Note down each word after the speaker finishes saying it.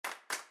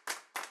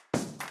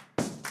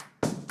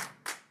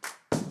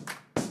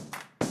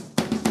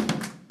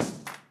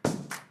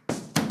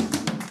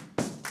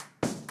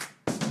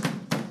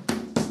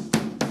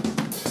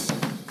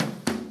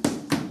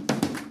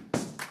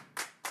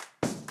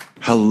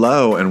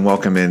Hello and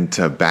welcome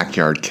into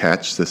Backyard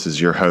Catch. This is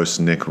your host,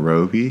 Nick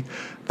Roby.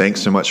 Thanks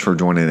so much for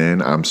joining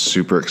in. I'm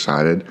super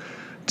excited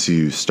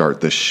to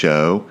start this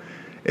show.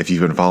 If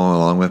you've been following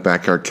along with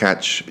Backyard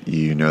Catch,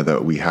 you know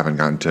that we haven't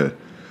gotten to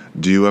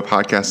do a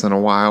podcast in a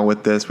while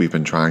with this. We've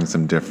been trying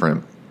some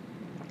different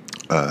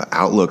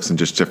outlooks and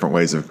just different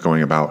ways of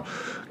going about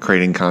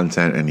creating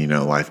content,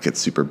 and life gets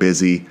super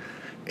busy,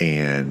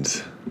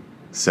 and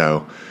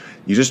so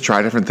you just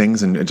try different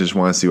things and just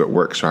want to see what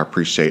works. So I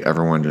appreciate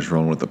everyone just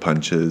rolling with the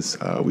punches.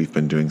 We've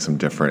been doing some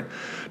different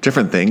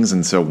things,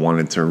 and so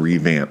wanted to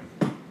revamp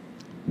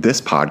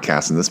this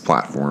podcast and this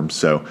platform.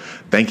 So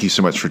thank you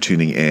so much for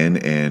tuning in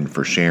and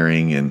for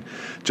sharing and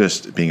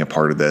just being a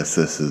part of this.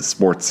 This is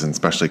sports, and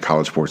especially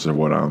college sports, are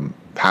what I'm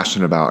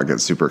passionate about. I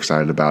get super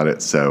excited about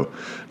it. So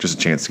just a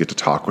chance to get to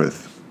talk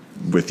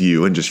with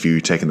you, and just for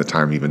you taking the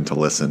time even to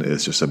listen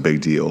is just a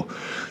big deal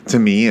to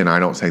me. And I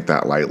don't take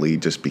that lightly,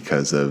 just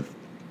because of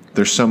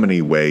there's so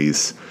many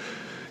ways,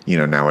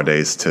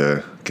 nowadays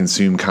to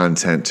consume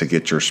content, to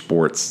get your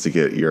sports, to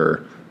get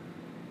your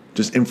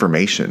just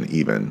information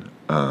even.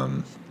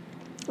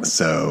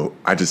 So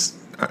I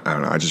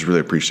don't know. I just really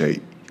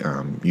appreciate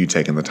you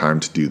taking the time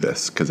to do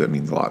this, because it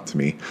means a lot to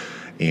me,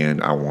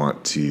 and I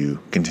want to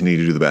continue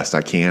to do the best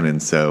I can.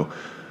 And so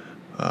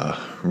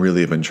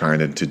really have been trying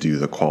to do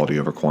the quality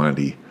over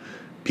quantity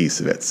piece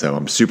of it. So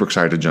I'm super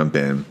excited to jump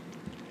in.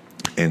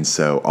 And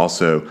so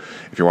also,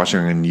 if you're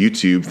watching on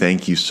YouTube,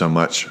 thank you so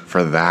much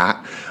for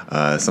that.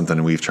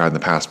 Something we've tried in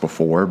the past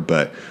before,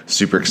 but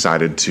super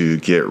excited to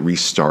get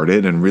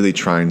restarted and really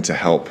trying to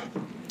help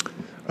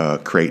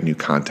create new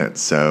content.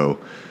 So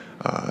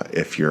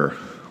if you're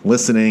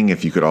listening,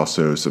 if you could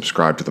also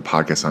subscribe to the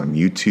podcast on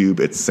YouTube,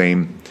 it's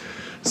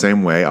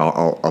same way.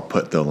 I'll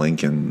put the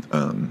link in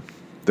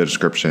the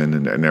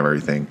description and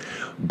everything.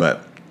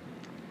 But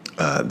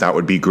that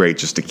would be great,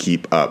 just to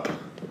keep up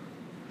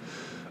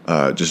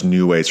just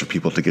new ways for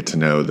people to get to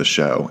know the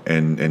show,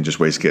 and just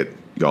ways to get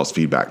y'all's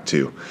feedback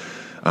too.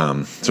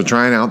 So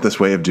trying out this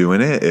way of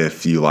doing it.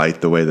 If you like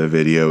the way the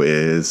video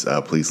is,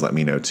 please let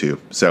me know too.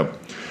 So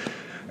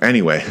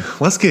anyway,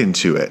 let's get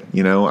into it.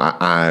 We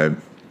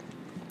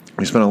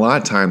spent a lot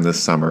of time this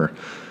summer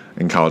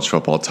in college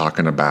football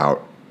talking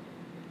about,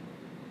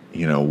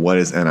 what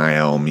does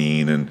NIL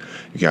mean? And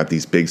you got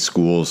these big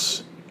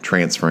schools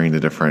transferring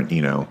to different,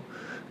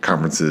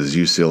 conferences.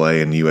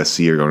 UCLA and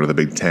USC are going to the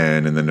Big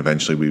Ten, and then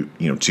eventually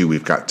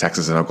we've got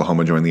Texas and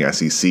Oklahoma joining the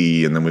SEC,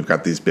 and then we've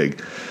got these the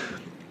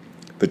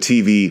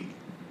TV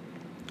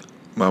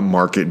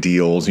market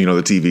deals, the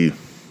TV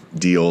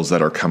deals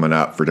that are coming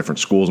up for different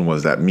schools, and what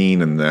does that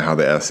mean, and then how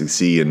the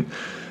SEC and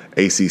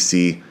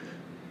ACC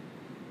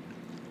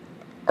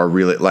are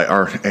really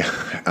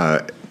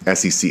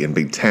SEC and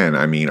Big Ten,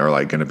 are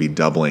going to be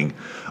doubling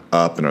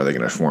up, and are they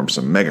going to form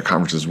some mega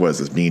conferences? What does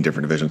this mean?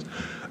 Different divisions.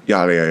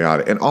 Yada, yada,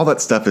 yada. And all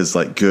that stuff is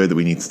good that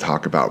we need to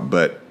talk about.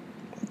 But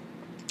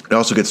it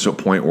also gets to a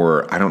point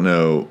where I don't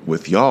know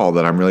with y'all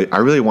that I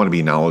really want to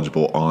be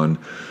knowledgeable on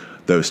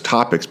those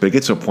topics. But it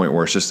gets to a point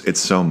where it's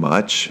so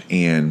much.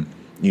 And,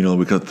 we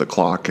look at the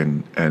clock,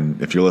 and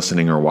if you're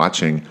listening or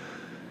watching,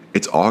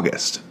 it's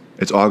August.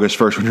 It's August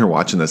 1st when you're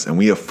watching this, and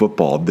we have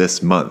football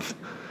this month.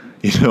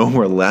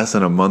 We're less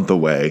than a month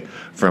away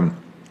from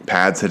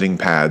pads hitting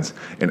pads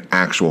and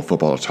actual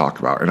football to talk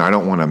about. And I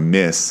don't want to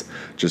miss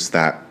just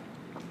that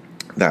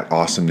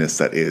awesomeness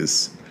that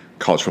is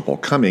college football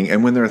coming.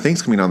 And when there are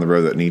things coming down the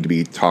road that need to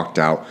be talked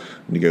out,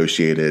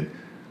 negotiated,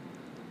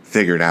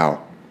 figured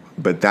out,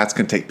 but that's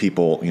going to take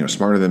people,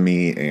 smarter than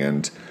me.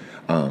 And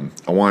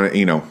I want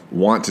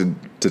to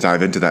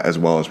dive into that as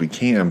well as we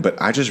can. But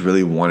I just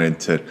really wanted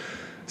to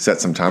set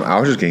some time. I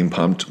was just getting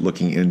pumped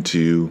looking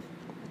into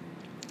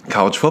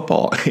college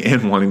football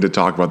and wanting to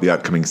talk about the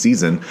upcoming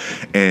season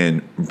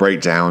and break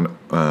down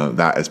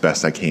that as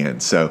best I can.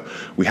 So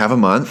we have a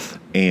month,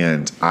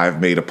 and I've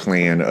made a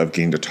plan of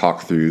getting to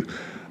talk through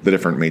the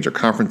different major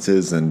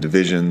conferences and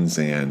divisions,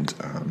 and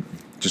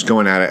just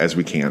going at it as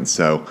we can.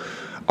 So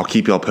I'll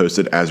keep y'all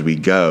posted as we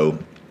go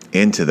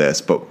into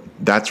this, but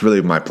that's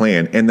really my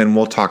plan. And then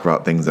we'll talk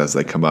about things as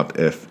they come up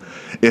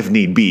if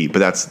need be, but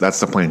that's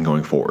the plan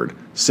going forward.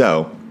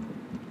 So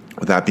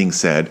with that being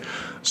said,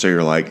 so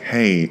you're like,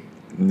 hey,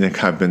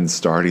 Nick, I've been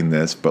starting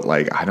this, but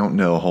I don't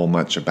know a whole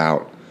much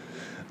about,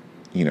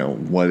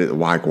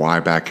 why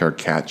Backyard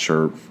Catch,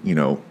 or,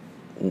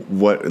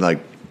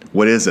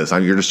 what is this?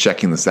 You're just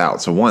checking this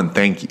out. So one,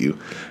 thank you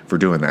for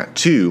doing that.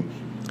 Two,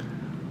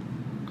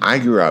 I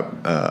grew up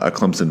a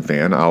Clemson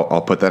fan.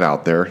 I'll put that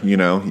out there. I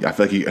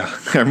feel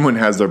like everyone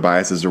has their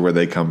biases or where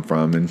they come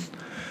from,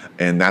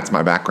 and that's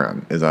my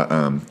background. Is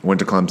I went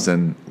to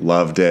Clemson,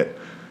 loved it,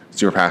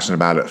 super passionate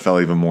about it,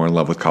 fell even more in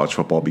love with college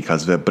football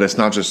because of it. But it's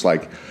not just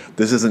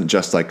this isn't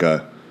just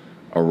a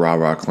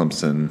rah-rah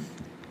Clemson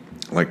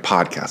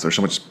podcast. There's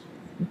so much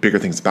bigger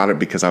things about it,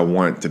 because I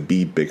want it to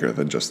be bigger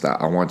than just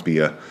that. I want it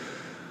to be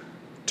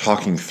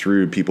talking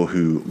through people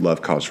who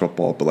love college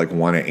football, but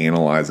want to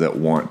analyze it,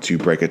 want to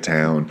break it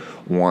down,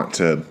 want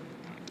to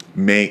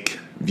make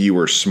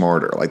viewers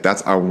smarter.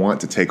 I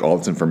want to take all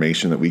this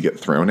information that we get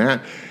thrown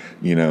at,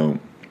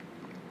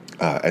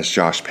 as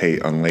Josh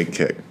Pate on Late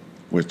Kick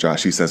with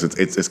Josh, he says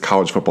it's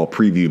college football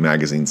preview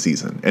magazine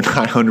season, and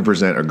I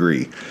 100%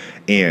 agree.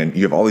 And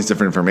you have all these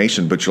different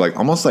information, but you're like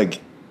almost like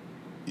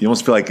you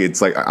almost feel like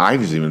it's like I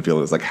just even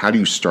feel it's like, how do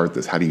you start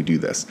this? How do you do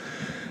this?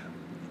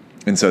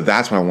 And so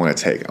that's what I want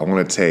to take. I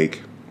want to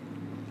take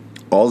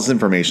all this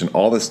information,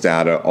 all this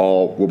data,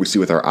 all what we see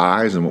with our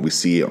eyes and what we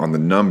see on the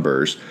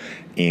numbers,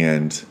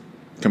 and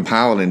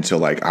compile it into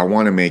like, I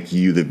want to make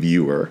you, the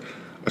viewer,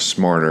 a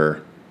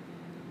smarter,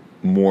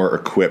 more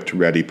equipped,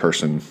 ready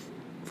person,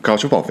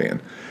 college football fan.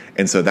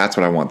 And so that's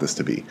what I want this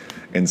to be.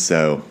 And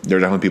so there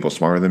are definitely people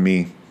smarter than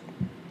me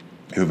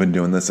who've been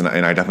doing this, and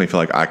I definitely feel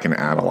like I can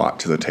add a lot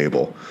to the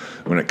table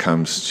when it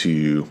comes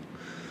to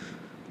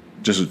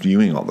just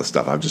viewing all this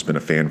stuff. I've just been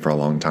a fan for a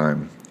long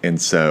time. And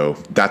so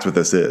that's what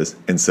this is.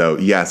 And so,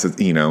 yes,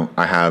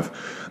 I have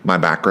my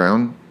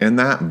background in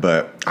that,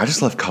 but I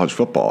just love college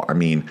football. I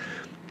mean,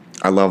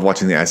 I love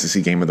watching the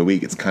SEC game of the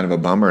week. It's kind of a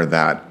bummer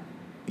that,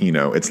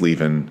 it's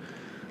leaving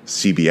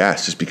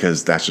CBS just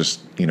because that's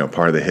just,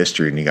 part of the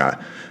history. And you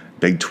got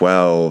Big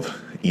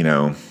 12,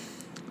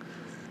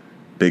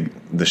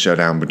 the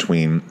showdown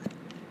between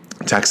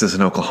Texas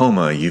and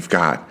Oklahoma.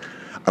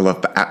 I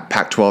love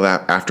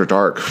Pac-12 after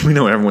dark. We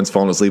know everyone's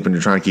falling asleep and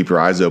you're trying to keep your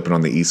eyes open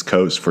on the East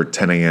Coast for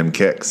 10 a.m.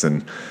 kicks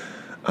and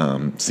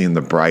seeing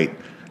the bright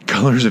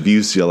colors of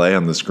UCLA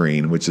on the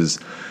screen, which is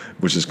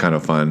kind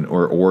of fun.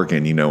 Or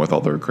Oregon, with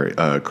all their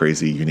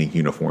crazy, unique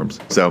uniforms.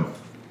 So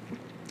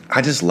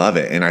I just love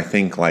it, and I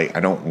think I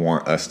don't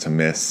want us to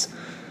miss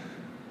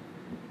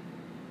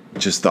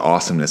just the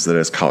awesomeness that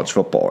is college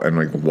football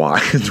and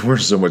why it's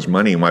worth so much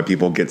money and why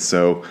people get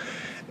so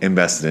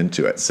invested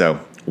into it. So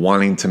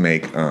wanting to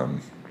make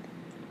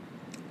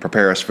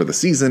prepare us for the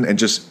season and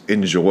just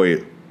enjoy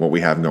what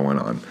we have going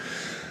on.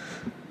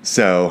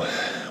 So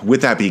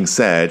with that being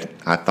said,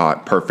 I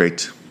thought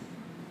perfect.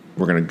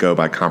 We're going to go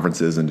by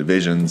conferences and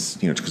divisions,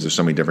 because there's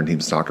so many different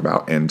teams to talk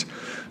about. And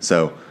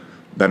so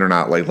better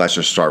not let's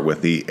just start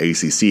with the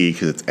ACC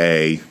because it's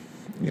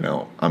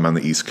I'm on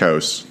the East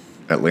Coast,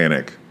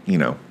 Atlantic,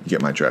 you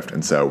get my drift.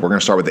 And so we're going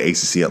to start with the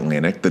ACC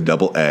Atlantic, the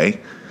double A.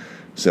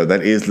 So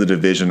that is the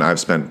division I've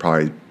spent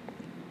probably,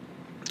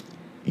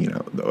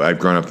 I've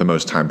grown up the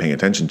most time paying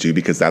attention to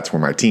because that's where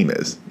my team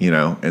is,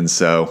 and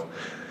so,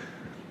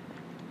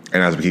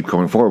 and as we keep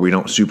going forward, we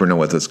don't super know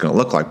what that's going to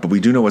look like, but we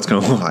do know what's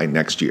going to look like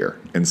next year.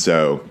 And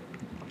so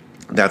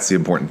that's the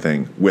important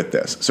thing with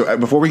this. So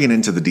before we get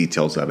into the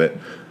details of it,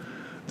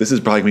 this is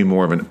probably going to be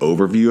more of an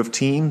overview of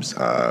teams.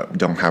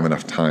 Don't have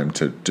enough time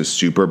to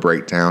super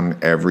break down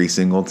every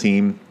single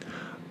team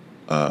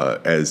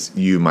as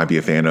you might be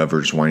a fan of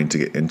or just wanting to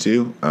get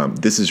into.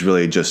 This is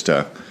really just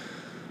a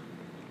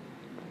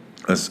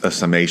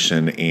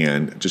summation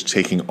and just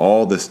taking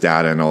all this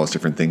data and all these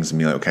different things and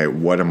be like, okay,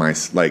 what am I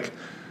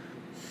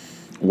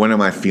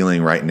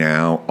feeling right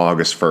now,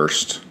 August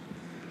 1st,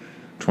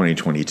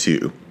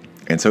 2022?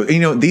 And so,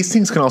 these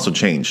things can also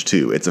change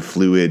too. It's a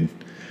fluid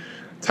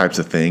types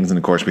of things. And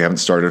of course we haven't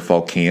started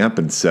fall camp.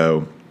 And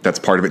so that's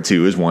part of it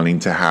too, is wanting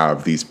to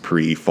have these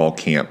pre-fall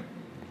camp,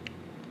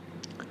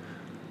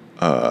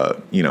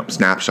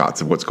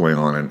 snapshots of what's going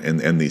on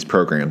in these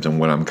programs and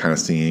what I'm kind of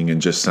seeing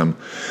and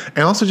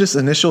also just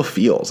initial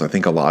feels. I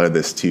think a lot of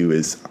this too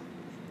is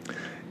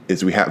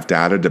we have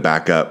data to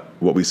back up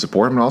what we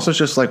support and also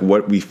just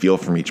what we feel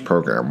from each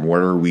program.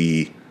 What are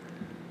we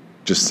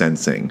just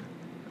sensing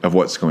of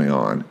what's going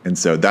on? And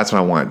so that's what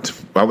I want.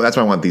 That's what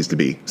I want these to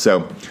be. So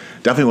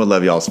definitely would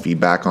love y'all's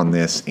feedback on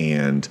this.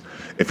 And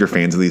if you're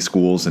fans of these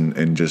schools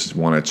and just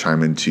want to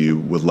chime in too,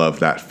 would love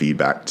that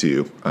feedback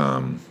too.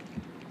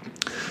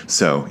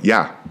 So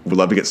yeah, would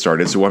love to get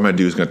started. So what I'm going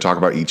to do is going to talk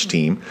about each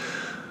team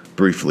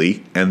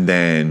briefly, and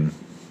then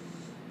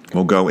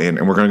we'll go in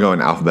and we're going to go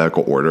in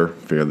alphabetical order,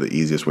 figure the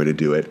easiest way to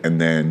do it, and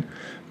then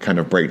kind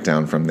of break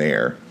down from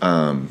there.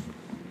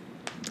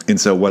 And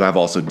so what I've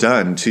also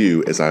done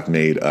too is I've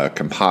made a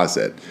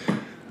composite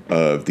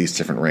of these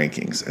different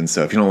rankings. And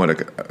so if you don't want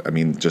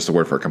to, just the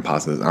word for a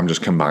composite is I'm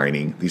just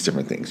combining these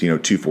different things.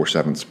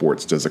 247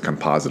 Sports does a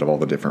composite of all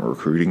the different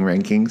recruiting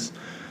rankings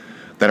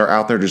that are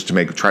out there just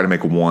to try to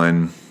make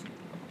one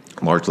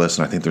large list.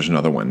 And I think there's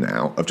another one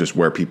now of just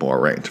where people are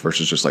ranked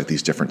versus just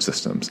these different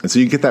systems. And so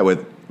you get that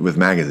with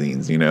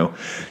magazines,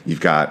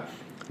 you've got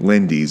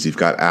Lindy's, you've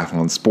got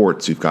Athlon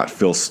Sports, you've got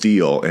Phil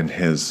Steele and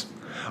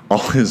all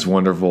his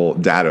wonderful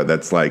data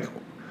that's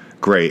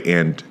great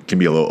and can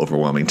be a little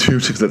overwhelming too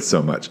because that's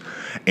so much.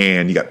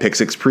 And you got Pick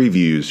Six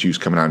Previews who's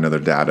coming out another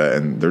data,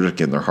 and they're just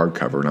getting their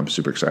hardcover, and I'm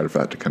super excited for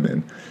that to come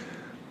in.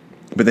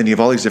 But then you have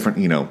all these different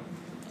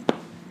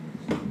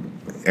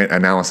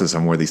analysis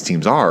on where these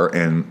teams are,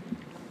 and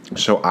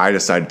so I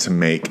decided to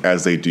make,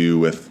 as they do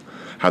with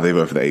how they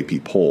vote for the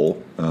AP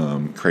poll,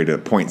 create a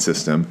point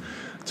system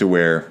to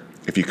where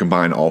if you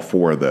combine all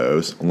four of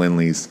those,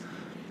 Lindy's,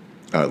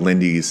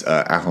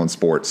 Athlon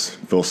Sports,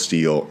 Phil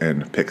Steele,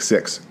 and Pick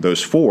Six,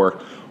 those four,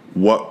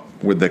 what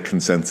would the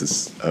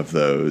consensus of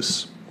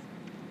those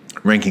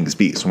rankings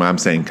be? So when I'm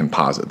saying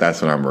composite,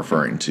 that's what I'm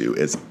referring to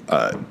is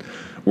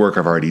work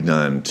I've already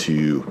done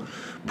to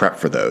prep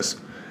for those.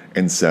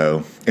 And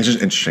so it's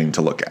just interesting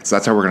to look at. So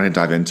that's how we're going to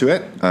dive into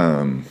it.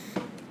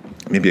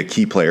 Maybe a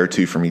key player or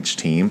two from each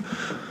team.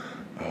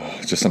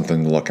 It's just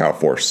something to look out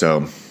for.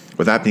 So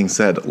with that being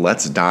said,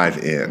 let's dive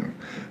in.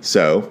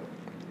 So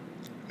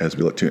as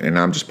we look to, and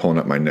I'm just pulling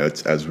up my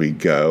notes as we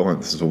go.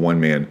 This is a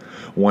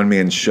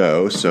one-man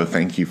show. So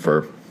thank you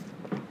for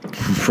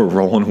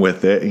rolling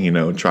with it.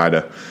 Try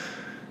to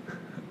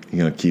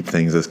keep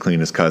things as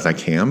clean as I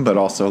can. But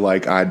also,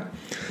 like, I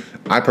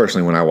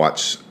personally, when I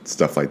watch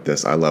stuff like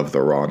this, I love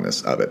the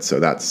rawness of it. So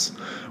that's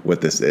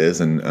what this is,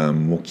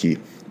 and we'll keep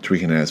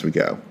tweaking it as we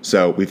go.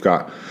 So we've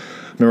got,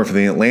 remember, for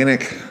the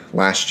Atlantic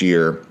last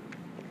year,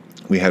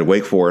 we had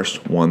Wake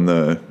Forest won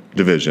the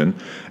division,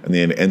 and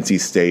then NC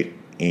State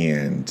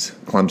and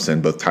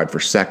Clemson both tied for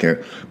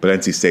second, but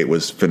NC State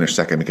was finished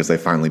second because they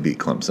finally beat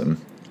Clemson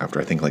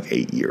after, I think, like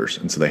 8 years,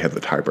 and so they had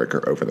the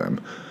tiebreaker over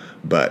them.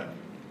 But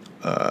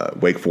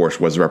Wake Forest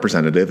was a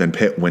representative, and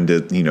Pitt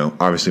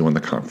obviously won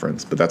the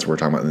conference, but that's what we're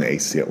talking about in the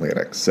ACC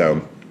Atlantic.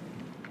 So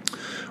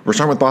we're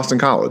starting with Boston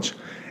College,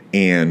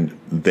 and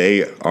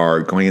they are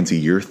going into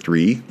year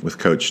 3 with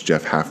Coach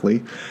Jeff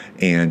Hafley,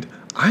 and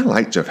I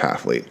like Jeff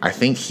Hafley. I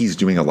think he's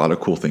doing a lot of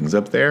cool things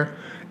up there,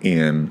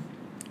 and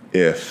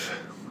if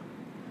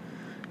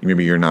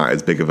maybe you're not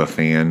as big of a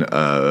fan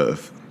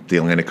of the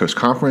Atlantic Coast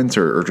Conference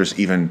or just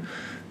even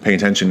paying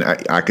attention,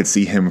 I could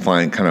see him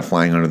flying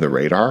under the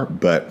radar,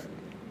 but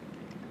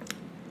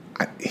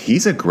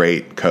he's a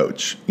great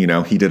coach.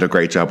 He did a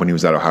great job when he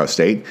was at Ohio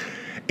State,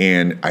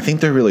 and I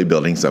think they're really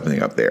building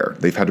something up there.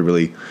 They've had to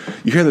really,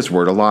 you hear this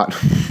word a lot,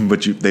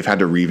 but they've had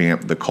to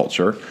revamp the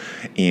culture,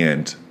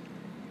 and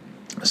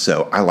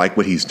so I like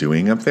what he's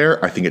doing up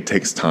there. I think it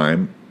takes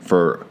time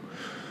for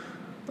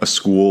a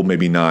school,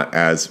 maybe not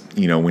as,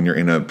 when you're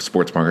in a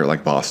sports market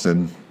like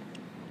Boston,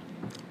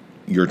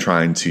 you're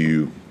trying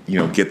to,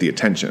 get the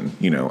attention.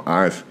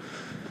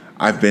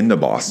 I've been to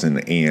Boston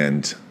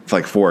and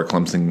for a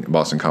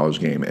Clemson-Boston College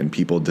game, and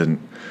people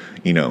didn't,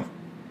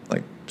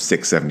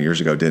 6-7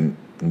 years ago, didn't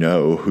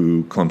know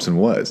who Clemson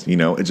was.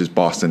 It's just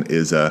Boston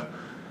is and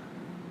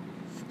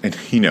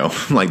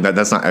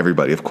that's not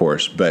everybody, of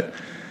course, but,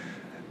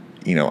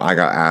 I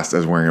got asked,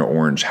 as wearing an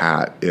orange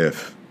hat,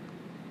 if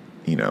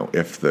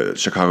the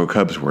Chicago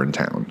Cubs were in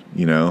town,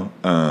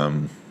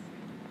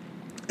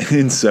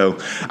 and so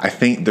I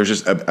think there's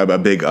just a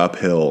big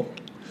uphill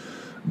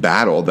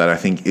battle that I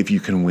think if you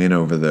can win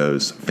over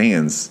those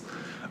fans,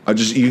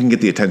 you can get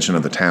the attention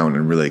of the town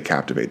and really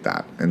captivate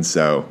that. And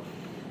so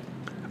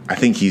I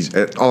think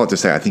all I have to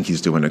say, I think he's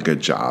doing a good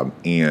job,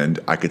 and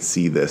I could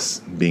see this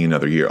being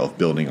another year of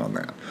building on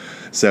that.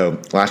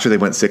 So last year they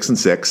went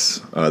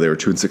 6-6. They were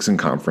 2-6 in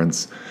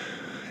conference.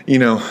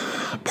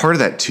 Part of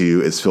that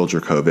too is Phil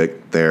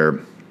Dracovic, their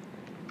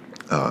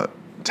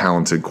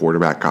talented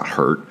quarterback, got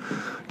hurt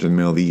in the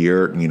middle of the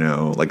year.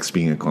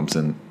 Speaking of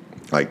Clemson,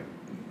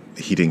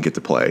 he didn't get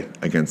to play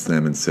against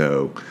them, and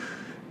so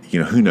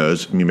who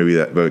knows? Maybe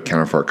that would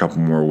count for a couple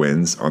more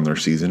wins on their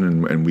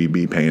season, and we'd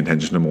be paying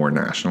attention to more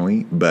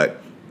nationally.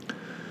 But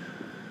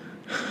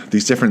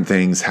these different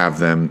things have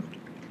them.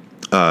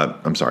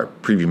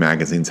 Preview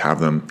magazines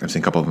have them. I've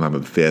seen a couple of them have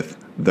them 5th.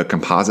 The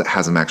composite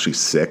has them actually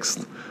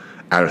 6th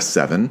out of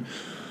 7,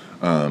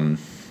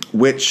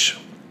 which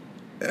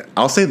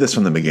I'll say this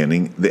from the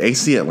beginning. The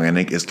ACC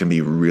Atlantic is going to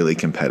be really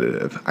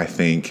competitive. I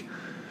think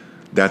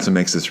that's what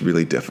makes this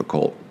really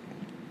difficult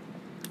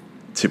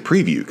to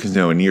preview, because,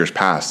 in years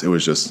past, it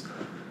was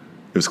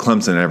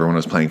Clemson and everyone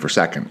was playing for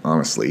second,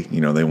 honestly.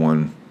 They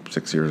won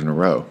 6 years in a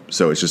row.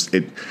 So it's just,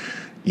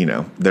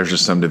 there's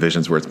just some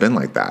divisions where it's been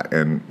like that.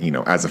 And,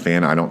 as a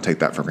fan, I don't take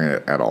that for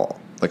granted at all.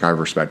 I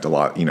respect a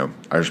lot,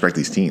 I respect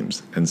these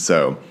teams. And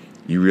so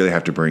you really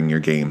have to bring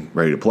your game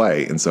ready to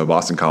play. And so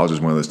Boston College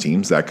is one of those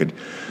teams that could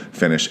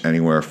finish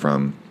anywhere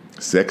from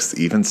 6th,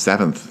 even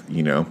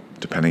 7th,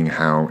 depending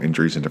how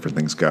injuries and different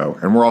things go.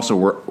 And we're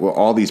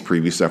all these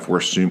preview stuff,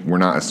 we're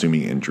not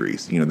assuming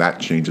injuries. That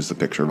changes the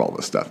picture of all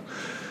this stuff.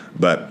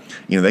 But,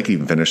 they could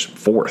even finish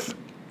 4th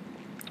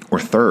or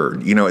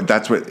 3rd.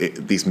 That's what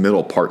these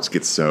middle parts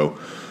get so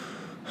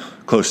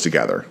close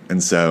together.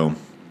 And so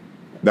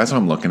that's what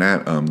I'm looking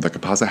at. The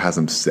composite has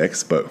them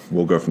 6th, but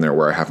we'll go from there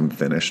where I have them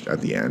finished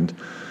at the end.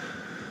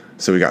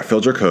 So we got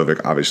Phil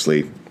Dracovic,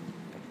 obviously.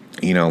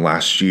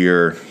 Last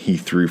year he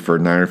threw for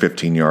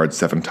 915 yards,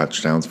 7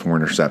 touchdowns, 4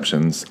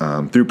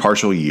 interceptions. Through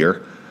partial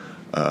year,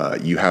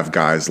 you have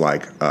guys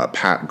like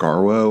Pat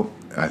Garwo.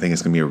 I think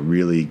it's going to be a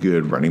really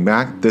good running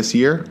back this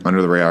year,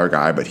 under the radar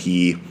guy. But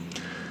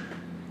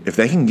if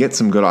they can get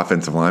some good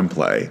offensive line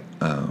play,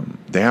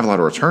 they have a lot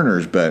of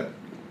returners, but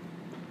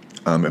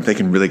if they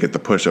can really get the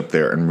push up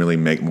there and really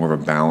make more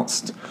of a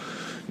balanced,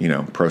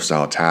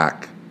 pro-style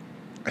attack,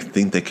 I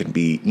think they could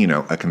be,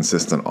 a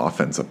consistent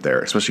offense up there,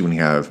 especially when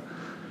you have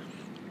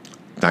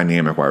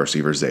dynamic wide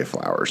receiver Zay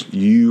Flowers.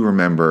 You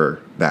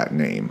remember that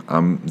name.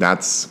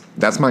 That's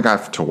my guy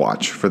to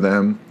watch for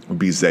them, would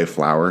be Zay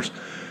Flowers.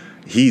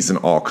 He's an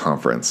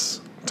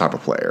all-conference type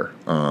of player.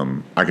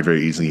 I could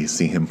very easily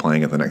see him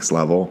playing at the next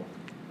level,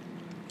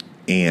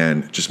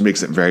 and just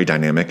makes it very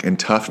dynamic and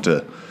tough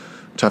to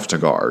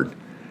guard.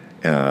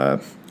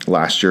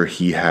 Last year,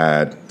 he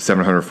had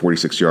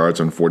 746 yards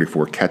on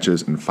 44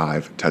 catches and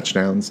 5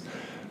 touchdowns.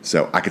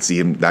 So I could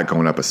see that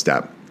going up a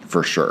step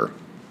for sure.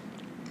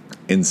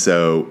 And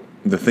so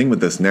the thing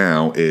with this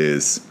now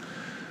is,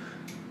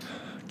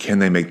 can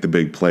they make the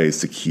big plays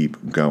to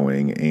keep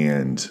going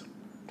and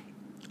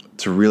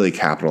to really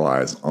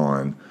capitalize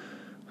on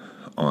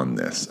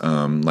this?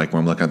 Like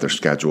when I'm looking at their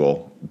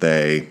schedule,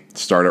 they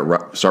start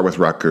with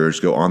Rutgers,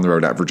 go on the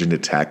road at Virginia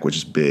Tech, which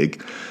is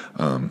big.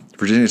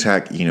 Virginia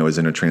Tech, is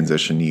in a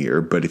transition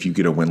year, but if you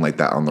get a win like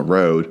that on the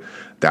road,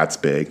 that's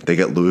big. They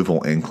get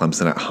Louisville and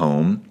Clemson at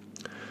home.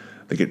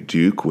 They get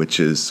Duke, which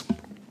is,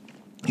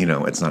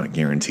 it's not a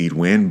guaranteed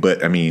win,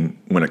 but I mean,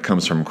 when it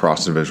comes from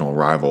cross-divisional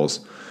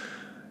rivals,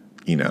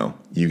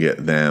 you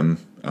get them.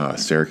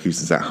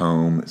 Syracuse is at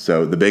home.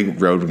 So the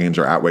big road games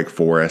are at Wake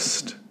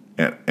Forest,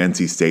 at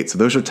NC State. So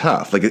those are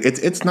tough. Like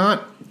it's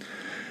not.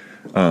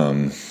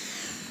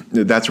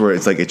 That's where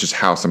it's like it's just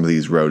how some of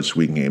these road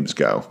sweep games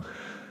go.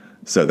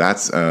 So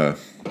that's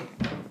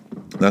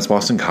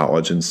Boston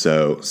College, and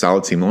so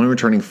solid team. Only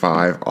returning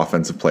 5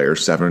 offensive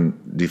players,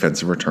 7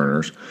 defensive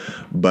returners,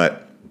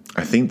 but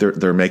I think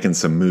they're making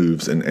some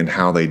moves, and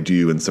how they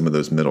do in some of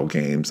those middle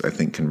games, I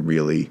think can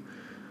really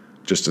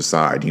just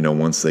decide.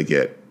 Once they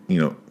get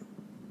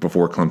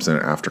before Clemson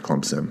and after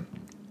Clemson,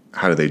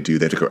 how do they do?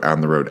 They have to go out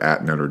on the road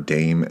at Notre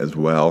Dame as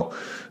well.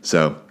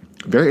 So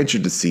very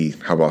interested to see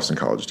how Boston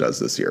College does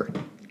this year.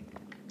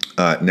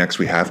 Next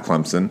we have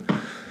Clemson.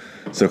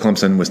 So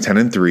Clemson was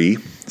 10-3,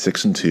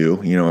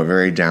 6-2. A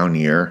very down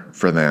year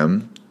for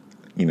them.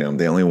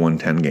 They only won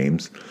 10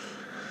 games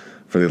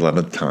for the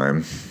 11th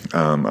time.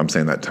 I'm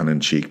saying that tongue in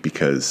cheek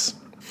because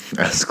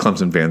as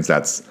Clemson fans,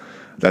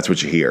 that's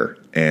what you hear.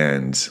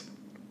 And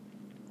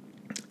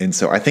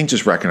so I think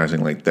just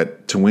recognizing like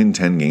that to win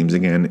 10 games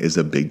again is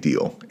a big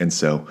deal. And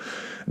so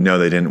no,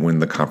 they didn't win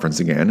the conference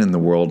again, and the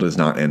world is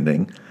not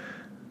ending.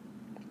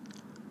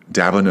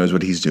 Dabo knows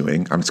what he's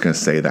doing. I'm just going to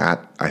say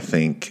that. I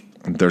think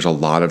there's a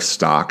lot of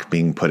stock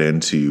being put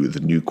into the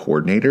new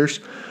coordinators,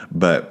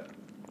 but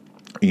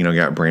you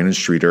got Brandon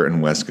Streeter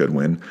and Wes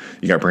Goodwin.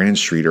 You got Brandon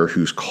Streeter,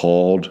 who's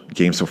called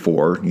games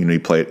before. He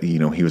played.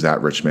 He was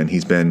at Richmond.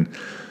 He's been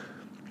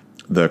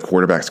the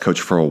quarterback's coach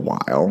for a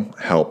while.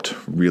 Helped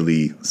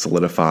really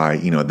solidify,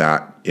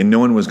 that, and no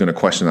one was going to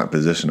question that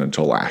position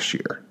until last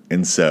year.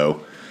 And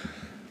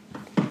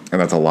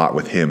that's a lot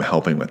with him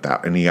helping with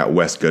that. And you got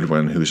Wes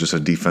Goodwin, who's just a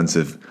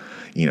defensive,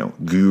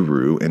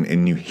 guru.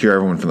 And you hear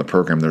everyone from the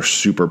program, they're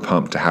super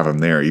pumped to have him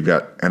there. You've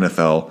got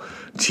NFL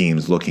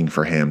teams looking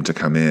for him to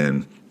come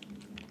in.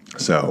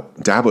 So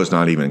Dabo's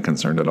not even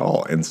concerned at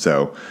all. And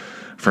so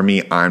for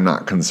me, I'm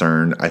not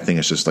concerned. I think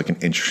it's just like an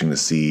interesting to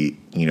see,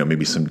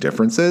 maybe some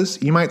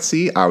differences you might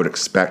see. I would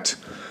expect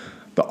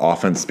the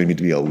offense maybe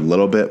to be a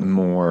little bit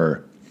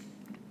more,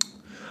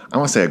 I don't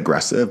want to say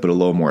aggressive, but a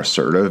little more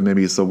assertive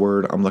maybe is the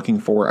word I'm looking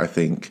for. I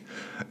think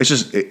it's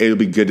just it'll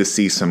be good to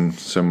see some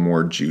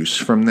more juice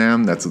from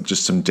them. That's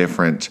just some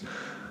different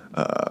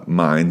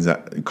minds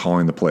that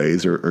calling the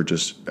plays or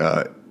just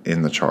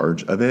in the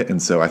charge of it.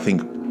 And so I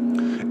think,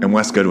 and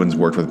Wes Goodwin's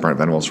worked with Brent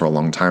Venables for a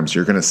long time, so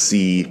you're going to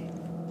see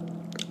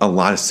a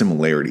lot of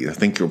similarities. I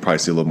think you'll probably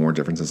see a little more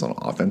differences on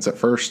offense at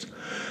first,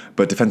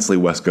 but defensively,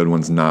 Wes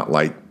Goodwin's not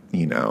like,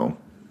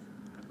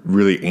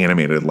 really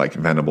animated like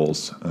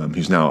Venables,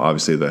 who's now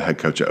obviously the head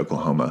coach at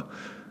Oklahoma.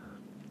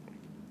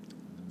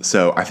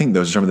 So I think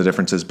those are some of the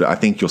differences, but I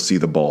think you'll see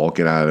the ball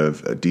get out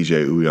of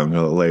DJ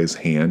Uyungale's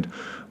hand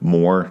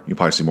more. You'll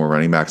probably see more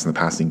running backs in the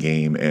passing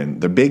game, and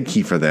the big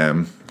key for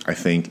them, I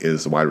think,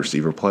 is the wide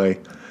receiver play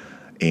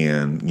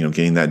and,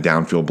 getting that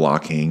downfield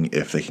blocking.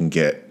 If they can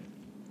get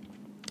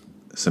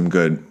some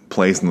good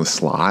plays in the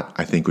slot,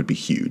 I think would be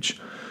huge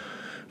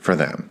for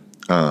them.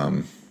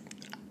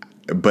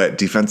 But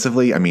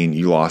defensively, I mean,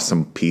 you lost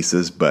some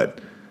pieces, but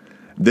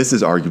this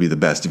is arguably the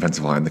best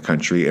defensive line in the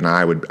country, and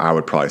I would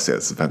probably say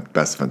it's the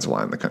best defensive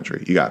line in the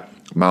country. You got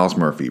Miles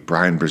Murphy,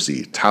 Brian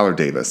Brzee, Tyler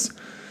Davis,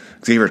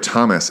 Xavier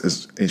Thomas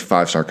is a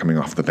 5-star coming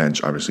off the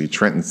bench, obviously,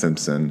 Trenton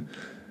Simpson,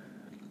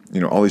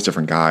 all these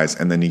different guys,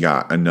 and then you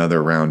got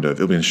another round of,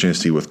 it'll be interesting to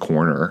see with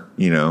corner,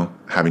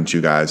 having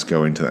 2 guys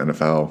going to the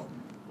NFL,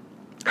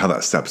 how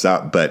that steps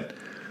up. But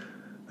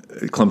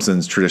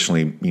Clemson's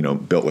traditionally,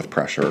 built with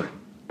pressure.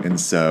 And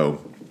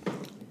so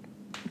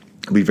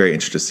it'll be very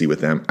interesting to see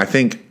with them.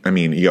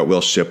 You got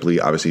Will Shipley,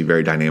 obviously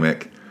very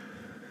dynamic.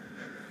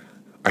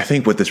 I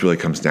think what this really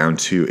comes down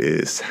to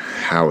is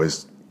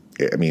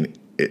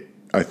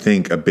I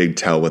think a big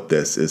tell with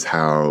this is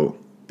how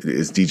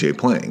is DJ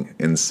playing.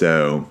 And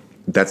so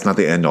that's not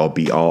the end all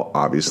be all,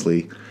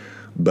 obviously,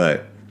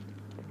 but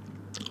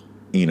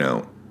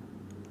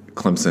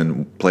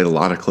Clemson played a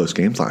lot of close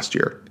games last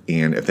year,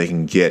 and if they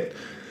can get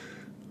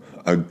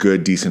a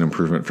good, decent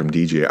improvement from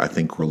DJ, I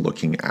think we're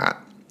looking at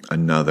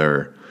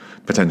another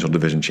potential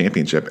division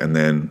championship and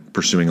then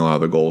pursuing a lot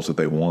of the goals that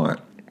they want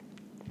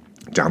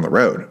down the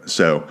road.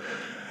 So,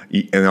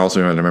 and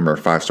also you have to remember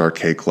 5-star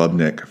K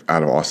Klubnik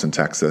out of Austin,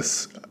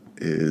 Texas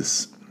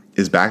is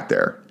back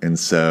there. And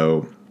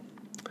so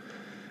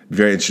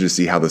Very interested to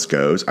see how this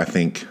goes. I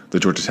think the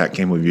Georgia Tech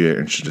game will be very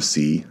interested to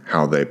see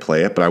how they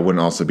play it, but I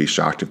wouldn't also be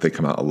shocked if they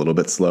come out a little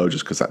bit slow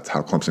just because that's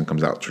how Clemson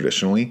comes out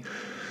traditionally.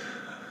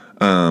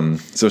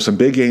 So some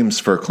big games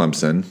for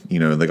Clemson.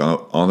 They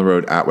go on the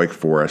road at Wake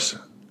Forest.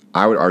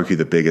 I would argue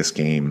the biggest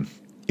game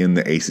in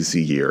the ACC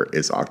year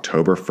is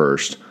October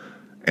 1st.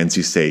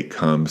 NC State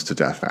comes to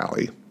Death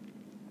Valley.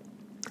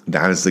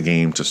 That is the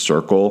game to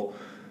circle.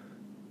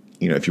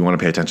 If you want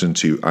to pay attention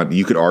to,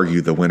 you could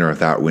argue the winner of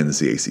that wins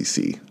the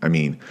ACC. I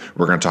mean,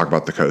 we're going to talk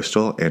about the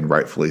Coastal, and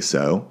rightfully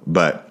so,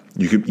 but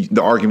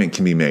the argument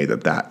can be made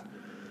that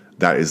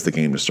is the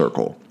game to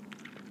circle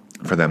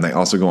for them. They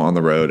also go on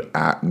the road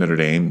at Notre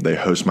Dame. They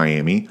host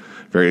Miami.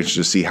 Very interested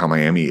to see how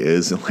Miami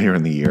is later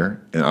in the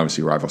year, and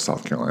obviously rival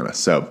South Carolina.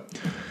 So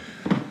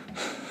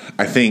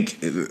I think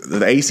the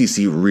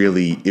ACC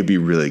it'd be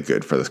really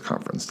good for this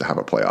conference to have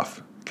a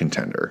playoff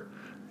contender,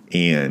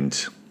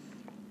 and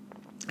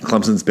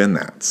Clemson's been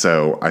that.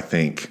 So I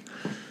think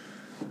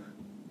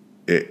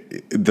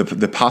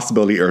the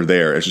possibility are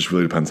there. It just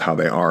really depends how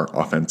they are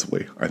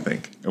offensively, I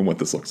think, and what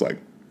this looks like.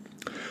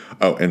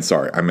 Oh, and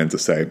sorry, I meant to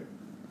say,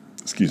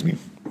 excuse me,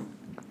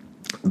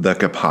 the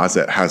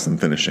composite has them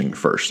finishing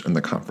first in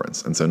the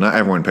conference. And so not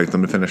everyone picked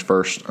them to finish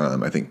first.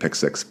 I think Pick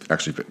Six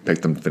actually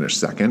picked them to finish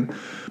second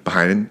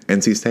behind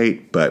NC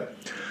State. But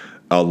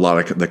a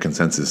lot of the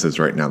consensus is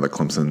right now that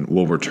Clemson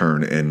will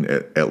return and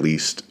at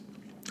least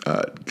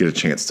get a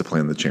chance to play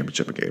in the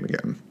championship game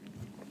again.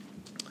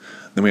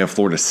 Then we have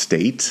Florida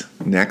State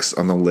next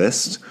on the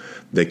list.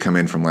 They come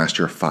in from last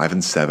year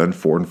 5-7,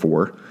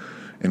 4-4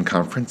 in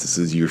conference. This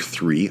is year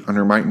 3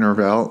 under Mike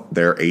Norvell.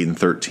 They're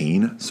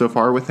 8-13 so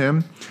far with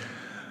him.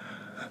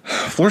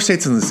 Florida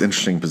State's in this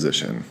interesting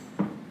position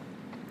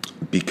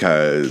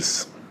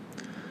because,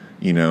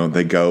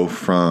 they go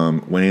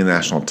from winning the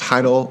national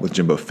title with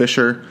Jimbo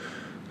Fisher,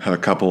 had a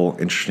couple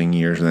interesting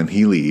years, and then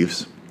he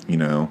leaves,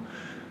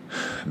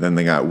 Then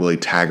they got Willie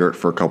Taggart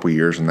for a couple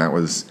years, and that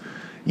was,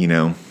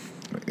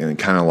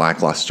 kind of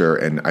lackluster.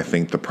 And I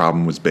think the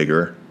problem was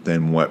bigger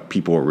than what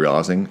people were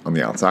realizing on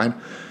the outside.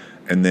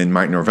 And then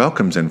Mike Norvell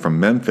comes in from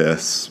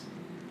Memphis,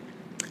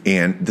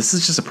 and this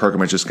is just a program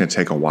that's just going to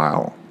take a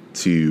while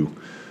to.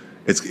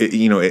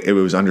 It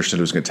was understood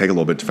it was going to take a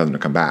little bit for them to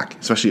come back.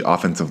 Especially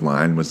offensive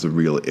line was the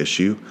real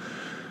issue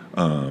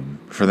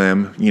for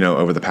them.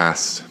 Over the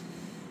past,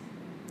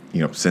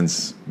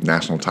 since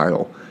national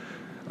title.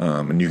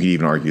 And you could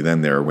even argue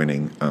then they're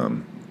winning,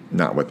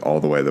 not with all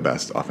the way the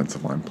best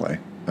offensive line play.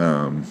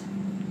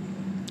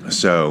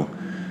 So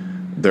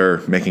they're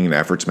making an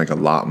effort to make a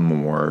lot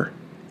more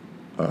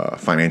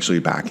financially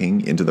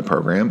backing into the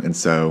program. And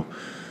so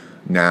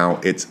now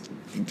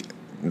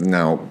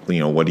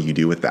what do you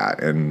do with that?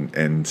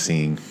 And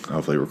seeing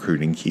hopefully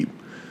recruiting keep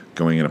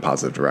going in a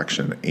positive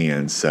direction.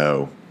 And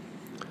so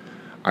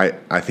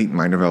I think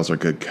Mike Norvell's a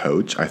good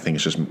coach. I think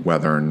it's just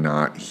whether or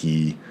not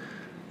he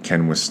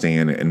can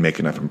withstand and make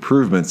enough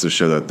improvements to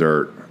show that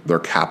they're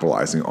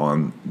capitalizing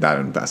on that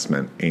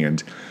investment.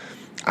 And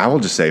I will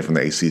just say from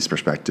the ACC's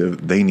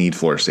perspective, they need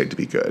Florida State to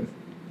be good.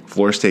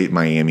 Florida State,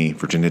 Miami,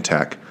 Virginia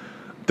Tech,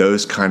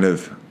 those kind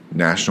of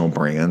national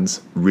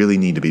brands really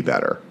need to be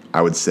better.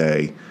 I would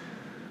say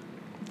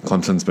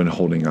Clemson's been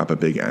holding up a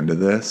big end of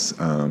this,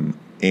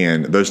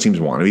 and those teams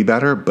want to be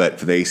better, but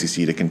for the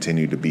ACC to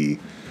continue to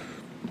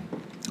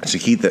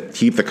keep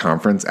the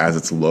conference as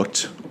it's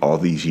looked all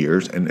these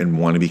years and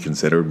want to be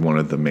considered one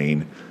of the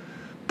main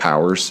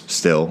powers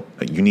still,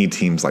 you need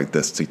teams like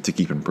this to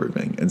keep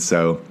improving. And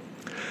so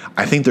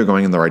I think they're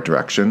going in the right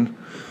direction.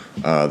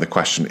 The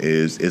question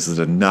is it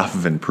enough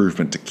of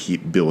improvement to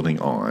keep building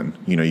on?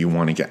 You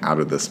want to get out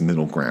of this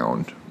middle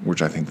ground,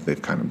 which I think that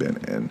they've kind of been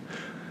in.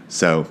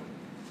 So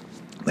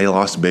they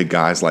lost big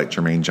guys like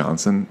Jermaine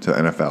Johnson to the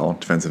NFL,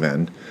 defensive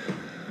end.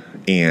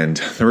 And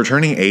they're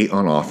returning 8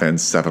 on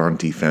offense, 7 on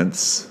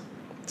defense.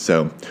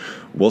 So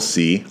we'll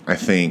see. I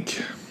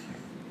think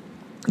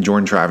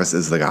Jordan Travis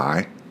is the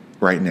guy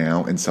right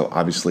now. And so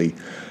obviously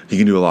he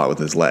can do a lot with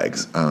his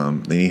legs.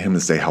 They need him to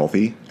stay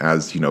healthy,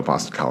 as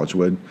Boston College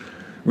would.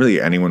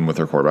 Really anyone with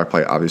their quarterback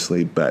play,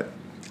 obviously. But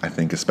I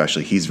think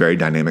especially he's a very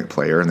dynamic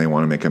player, and they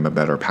want to make him a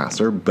better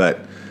passer.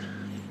 But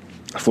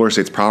Florida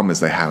State's problem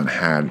is they haven't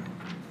had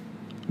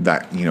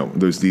that,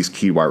 these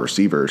key wide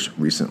receivers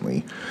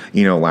recently.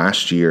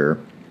 Last year,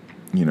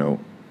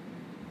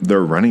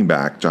 their running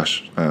back,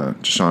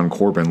 Jashawn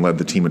Corbin, led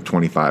the team with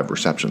 25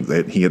 receptions.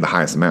 He had the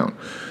highest amount.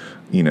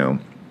 No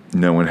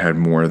one had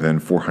more than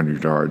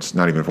 400 yards,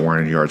 not even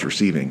 400 yards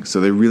receiving.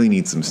 So they really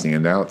need some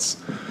standouts.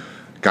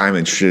 Guy I'm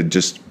interested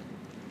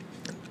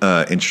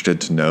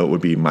to note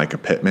would be Micah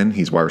Pittman.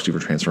 He's wide receiver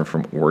transfer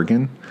from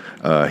Oregon.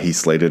 He's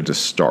slated to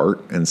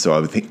start, and so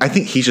I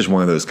think he's just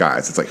one of those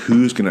guys. It's like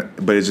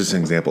but it's just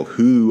an example.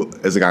 Who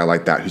is a guy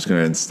like that who's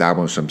going to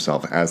establish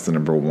himself as the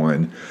number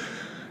one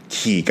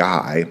key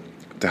guy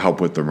to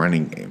help with the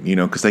running game?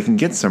 Because they can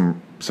get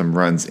some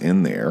runs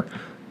in there.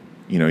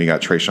 You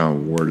got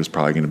Trayshawn Ward is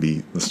probably going to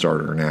be the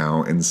starter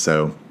now, and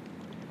so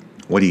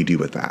what do you do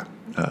with that?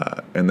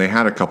 And they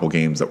had a couple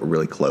games that were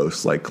really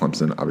close, like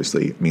Clemson,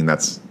 obviously. I mean,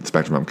 that's the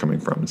spectrum I'm coming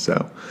from.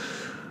 So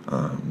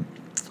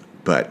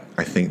But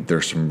I think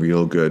there's some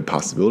real good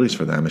possibilities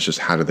for them. It's just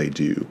how do they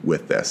do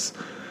with this?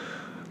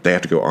 They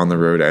have to go on the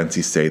road at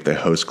NC State. They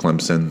host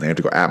Clemson. They have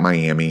to go at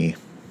Miami.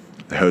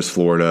 They host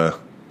Florida.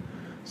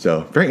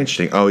 So very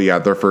interesting. Oh, yeah,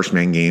 their first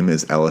main game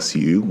is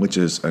LSU, which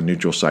is a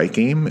neutral site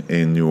game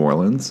in New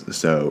Orleans.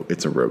 So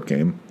it's a road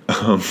game,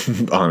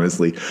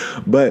 honestly.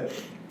 But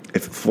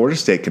if Florida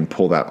State can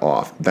pull that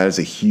off, that is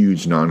a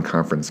huge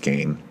non-conference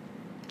game.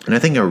 And I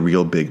think a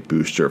real big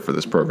booster for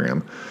this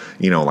program.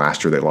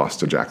 Last year they lost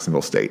to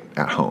Jacksonville State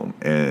at home,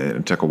 and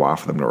it took a while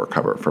for them to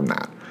recover from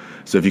that.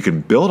 So if you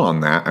can build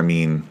on that,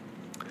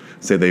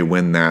 say they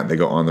win that, they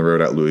go on the road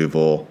at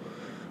Louisville,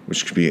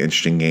 which could be an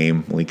interesting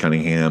game, Lee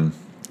Cunningham.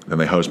 Then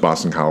they host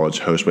Boston College,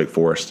 host Wake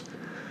Forest.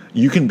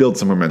 You can build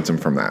some momentum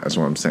from that, is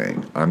what I'm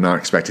saying. I'm not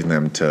expecting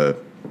them to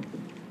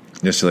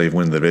necessarily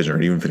win the division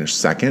or even finish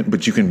second,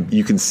 but you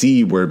can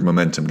see where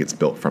momentum gets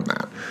built from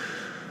that.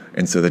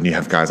 And so then you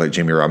have guys like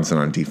Jamie Robinson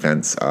on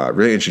defense.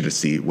 Really interested to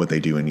see what they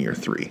do in year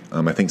 3.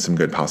 I think some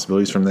good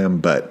possibilities from them,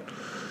 but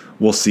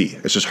we'll see.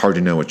 It's just hard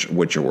to know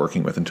what you're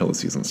working with until the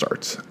season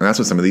starts. And that's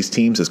what some of these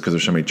teams is, because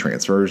there's so many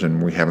transfers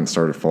and we haven't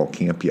started fall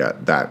camp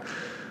yet, that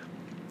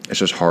it's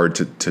just hard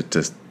to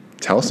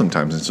tell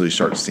sometimes until you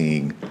start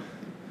seeing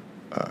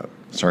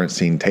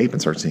tape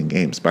and start seeing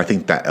games. But I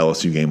think that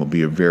LSU game will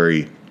be a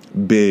very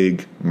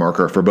big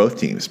marker for both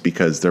teams,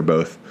 because they're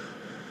both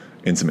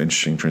in some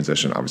interesting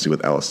transition, obviously,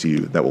 with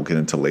LSU that we'll get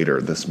into later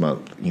this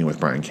month, with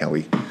Brian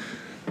Kelly.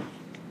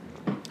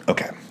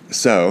 Okay,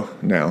 so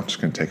now I'm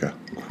just going to take a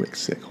quick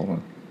sip.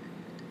 Hold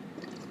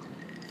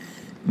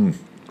on.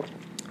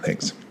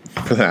 Thanks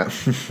for that.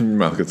 Your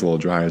mouth gets a little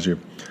dry as you're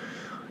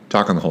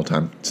talking the whole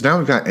time. So now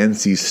we've got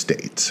NC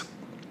State.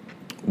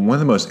 One of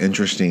the most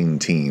interesting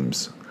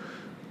teams,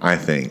 I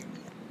think,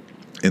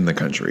 in the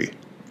country.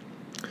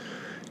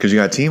 Because you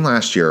got a team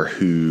last year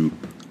who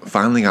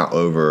finally got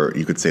over,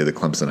 you could say, the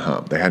Clemson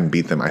hump. They hadn't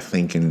beat them, I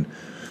think, in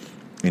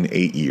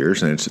 8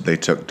 years, and they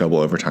took double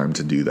overtime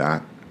to do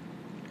that.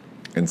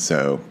 And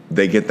so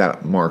they get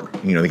that mark,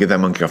 they get that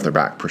monkey off their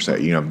back, per se.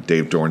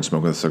 Dave Dorn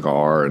smoking a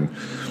cigar and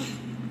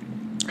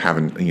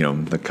having,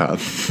 the cup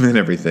and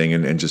everything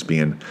and just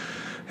being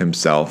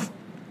himself.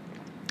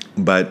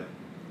 But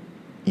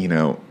they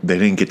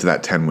didn't get to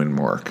that 10-win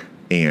mark.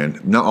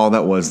 And not all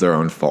that was their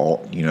own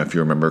fault. If you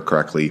remember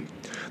correctly,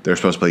 they were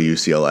supposed to play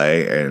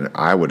UCLA, and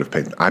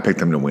I picked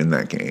them to win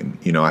that game.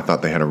 I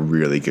thought they had a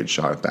really good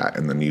shot at that.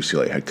 And then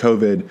UCLA had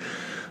COVID,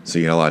 so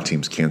you had a lot of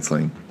teams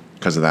canceling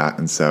because of that.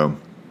 And so,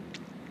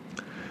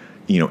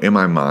 in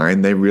my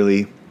mind, they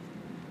really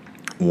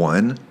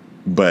won,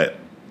 but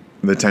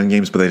the 10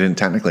 games, but they didn't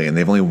technically. And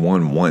they've only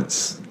won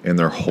once in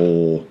their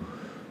whole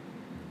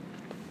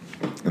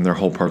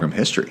program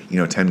history,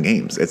 10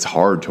 games. It's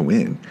hard to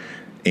win.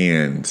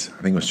 And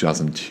I think it was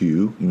 2002.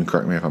 You can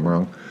correct me if I'm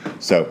wrong.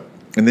 So,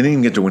 and they didn't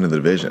even get to win the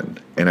division.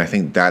 And I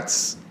think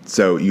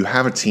so you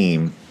have a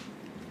team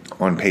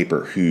on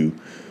paper who,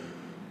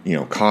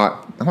 caught,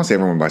 I don't want to say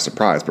everyone by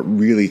surprise, but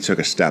really took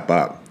a step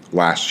up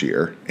last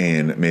year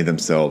and made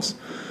themselves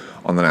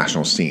on the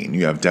national scene.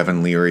 You have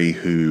Devin Leary,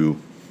 who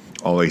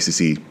all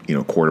ACC,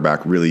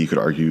 quarterback, really you could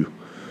argue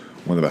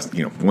one of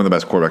the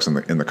best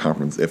quarterbacks in the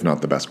conference, if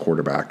not the best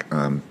quarterback.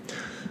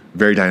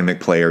 Very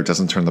dynamic player,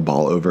 doesn't turn the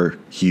ball over,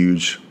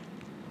 huge,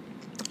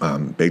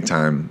 big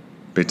time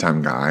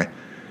guy.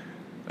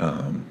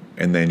 And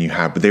then you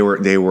have, but they're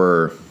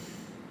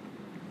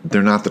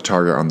not the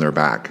target on their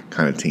back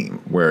kind of team.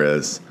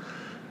 Whereas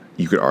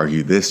you could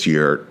argue this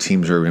year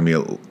teams are going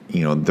to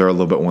be, they're a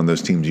little bit one of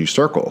those teams you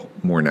circle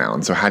more now.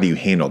 And so how do you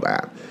handle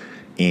that?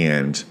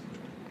 And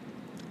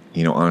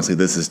honestly,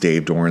 this is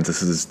Dave Dorn's.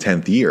 This is his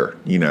 10th year,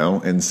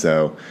 and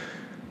so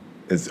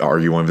it's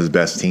argue one of his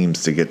best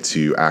teams to get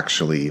to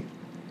actually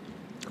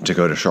to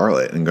go to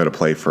Charlotte and go to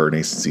play for an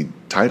ACC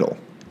title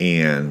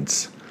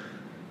and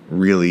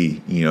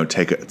really,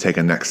 take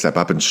a next step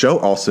up and show.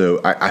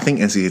 Also, I think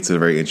NC State's a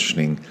very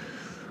interesting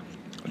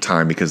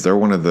time because they're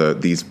one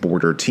of these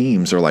border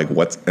teams. Are like,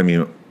 we're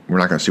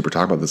not going to super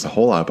talk about this a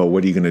whole lot, but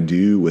what are you going to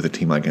do with a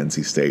team like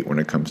NC State when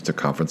it comes to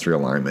conference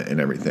realignment and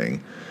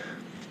everything?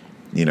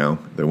 They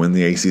win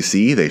the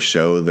ACC. They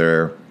show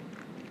they're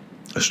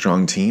a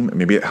strong team.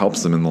 Maybe it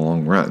helps them in the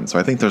long run. So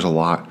I think there's a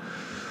lot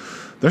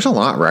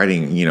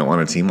riding, on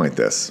a team like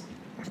this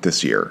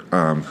year.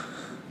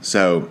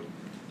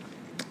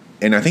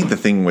 And I think the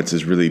thing which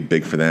is really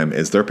big for them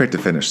is they're picked to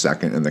finish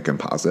second in the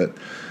composite,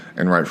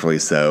 and rightfully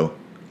so.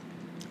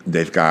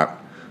 They've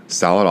got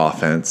solid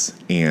offense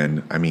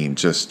and,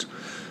 just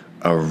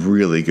a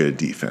really good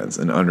defense,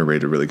 an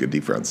underrated really good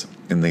defense.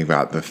 And they've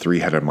got the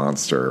three-headed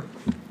monster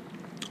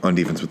on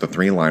defense with the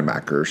three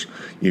linebackers.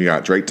 You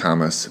got Drake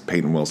Thomas,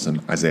 Peyton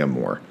Wilson, Isaiah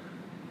Moore.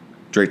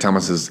 Drake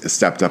Thomas has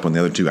stepped up when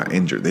the other two got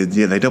injured.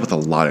 They dealt with a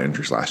lot of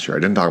injuries last year.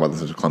 I didn't talk about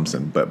this with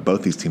Clemson, but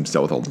both these teams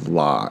dealt with a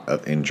lot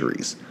of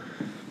injuries.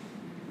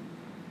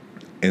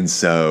 And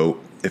so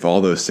if all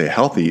those stay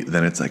healthy,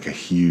 then it's like a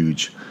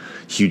huge,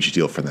 huge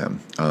deal for them.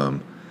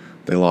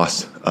 They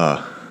lost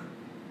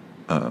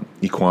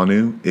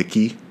Ikwonu,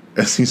 Icky,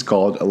 as he's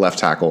called, a left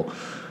tackle,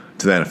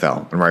 to the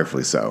NFL, and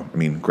rightfully so. I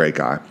mean, great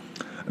guy.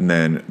 And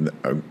then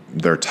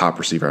their top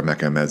receiver,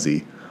 Emeka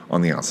Emezi,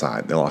 on the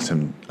outside. They lost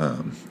him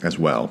as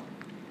well.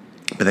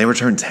 But they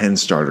returned 10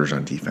 starters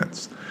on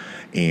defense.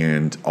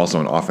 And also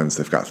on offense,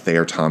 they've got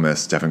Thayer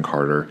Thomas, Devin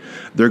Carter.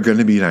 They're going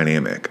to be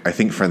dynamic. I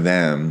think for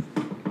them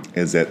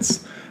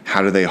it's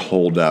how do they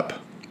hold up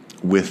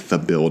with the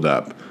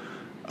buildup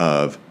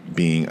of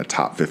being a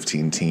top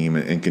 15 team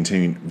and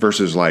continuing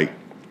versus like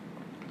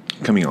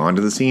coming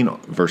onto the scene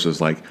versus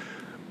like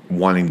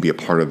wanting to be a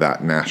part of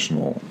that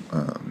national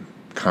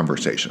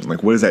conversation.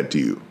 Like, what does that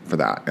do for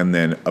that? And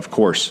then, of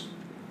course,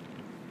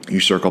 you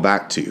circle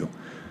back to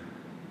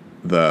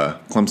the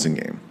Clemson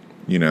game,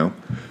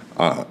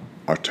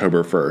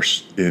 October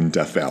 1st in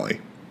Death Valley.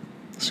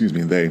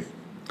 They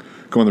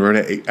go on the road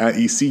at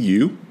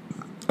ECU.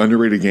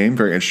 Underrated game,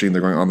 very interesting.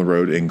 They're going on the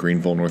road in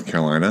Greenville, North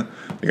Carolina.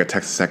 They got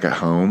Texas Tech at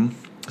home.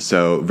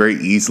 So very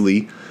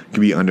easily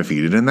can be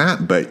undefeated in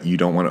that, but you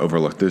don't want to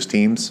overlook those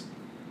teams.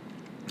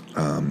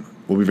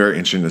 Will be very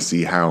interesting to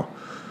see how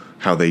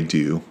they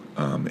do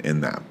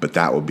in that. But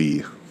that will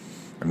be,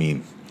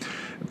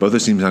 both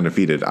those teams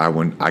undefeated.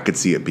 I could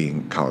see it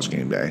being College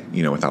Game Day,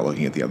 without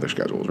looking at the other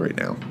schedules right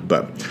now.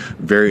 But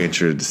very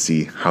interested to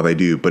see how they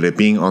do. But it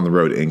being on the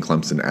road in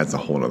Clemson adds a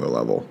whole other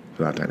level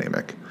for that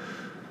dynamic.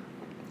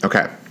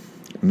 Okay,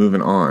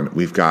 moving on.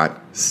 We've got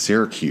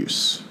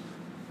Syracuse,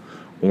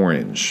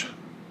 Orange,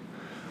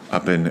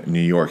 up in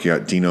New York. You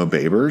got Dino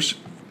Babers.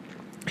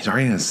 He's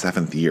already in his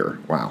 7th year.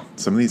 Wow.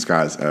 Some of these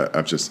guys, it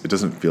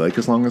doesn't feel like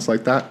as long as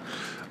like that.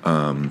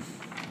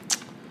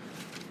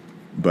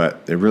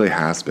 But it really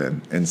has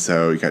been. And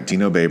so you got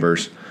Dino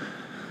Babers.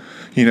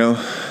 They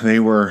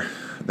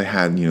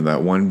had,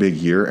 that one big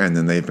year, and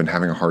then they've been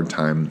having a hard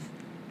time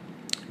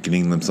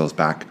getting themselves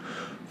back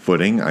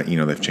footing.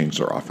 They've changed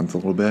their offense a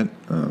little bit.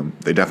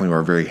 They definitely were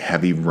a very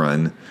heavy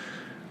run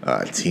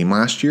team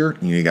last year.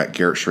 You got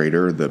Garrett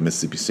Schrader, the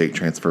Mississippi State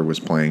transfer, was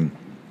playing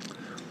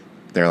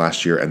there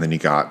last year, and then you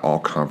got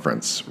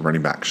all-conference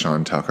running back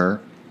Sean Tucker.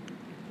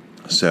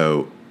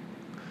 So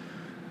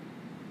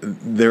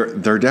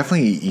they're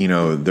definitely,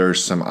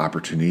 there's some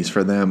opportunities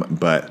for them,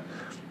 but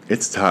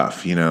it's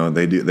tough.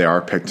 They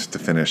are picked to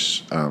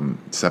finish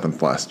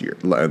 7th last year,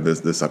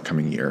 this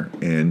upcoming year,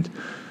 and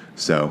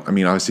so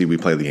obviously we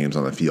play the games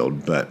on the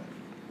field, but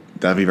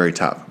that'd be very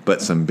tough.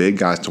 But some big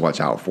guys to watch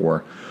out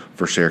for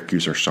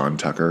Syracuse are Sean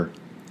Tucker.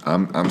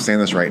 I'm saying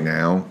this right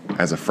now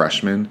as a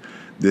freshman.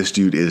 This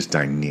dude is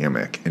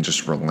dynamic and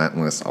just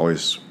relentless,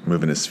 always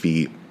moving his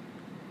feet.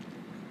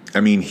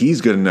 He's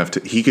good enough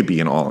he could be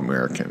an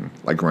All-American,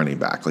 like running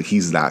back. Like,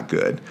 he's that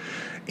good.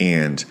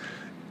 And,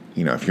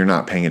 if you're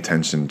not paying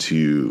attention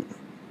to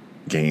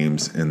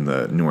games in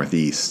the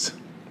Northeast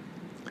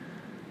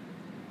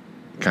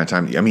kind of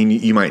time,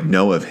 you might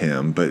know of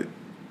him, but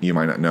you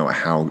might not know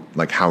how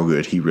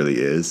good he really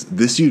is.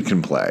 This dude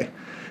can play.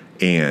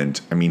 And,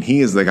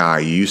 he is the guy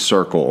you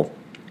circle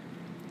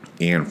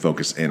and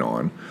focus in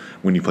on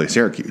when you play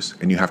Syracuse.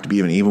 And you have to be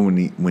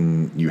even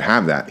when you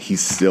have that, he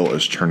still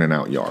is churning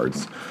out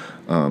yards.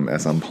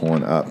 As I'm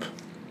pulling up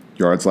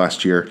yards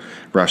last year,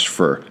 rushed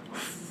for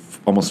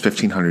almost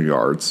 1,500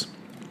 yards,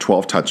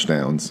 12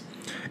 touchdowns,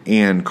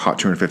 and caught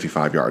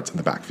 255 yards in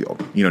the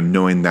backfield.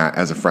 Knowing that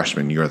as a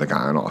freshman, you're the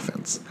guy on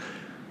offense.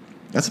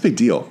 That's a big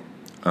deal.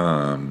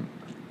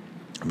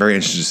 Very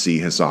interested to see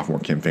his sophomore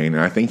campaign,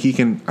 and I think he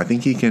can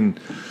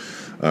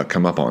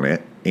come up on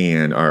it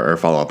or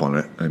follow up on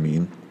it.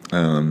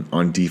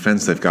 On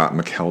defense, they've got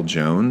Mikel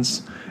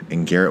Jones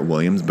and Garrett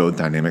Williams, both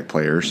dynamic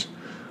players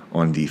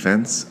on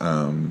defense.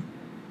 The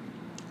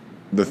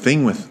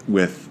thing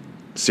with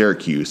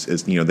Syracuse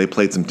is, they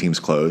played some teams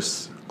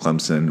close.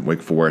 Clemson,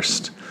 Wake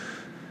Forest,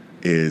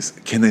 is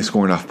can they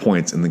score enough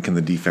points, and then can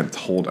the defense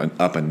hold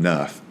up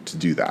enough to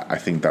do that? I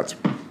think that's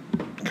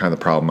kind of the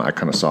problem I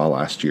kind of saw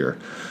last year,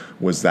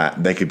 was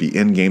that they could be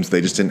in games,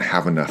 they just didn't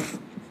have enough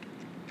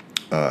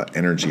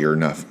energy or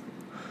enough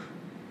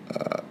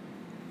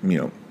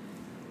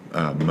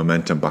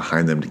momentum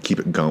behind them to keep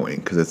it going,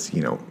 because it's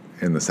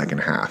in the second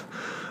half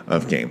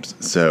of games.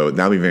 So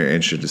that'll be very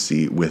interesting to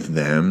see with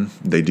them.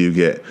 They do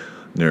get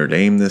Notre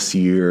Dame this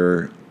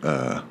year,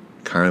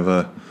 kind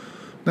of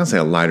not say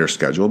a lighter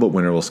schedule, but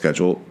winnable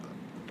schedule.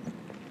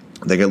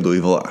 They get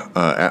Louisville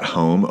at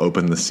home,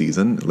 open the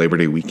season, Labor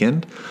Day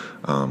weekend.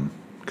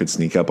 Could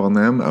sneak up on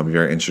them. I'll be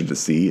very interested to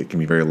see. It can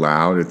be very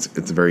loud. It's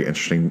a very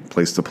interesting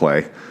place to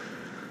play,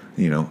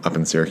 up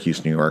in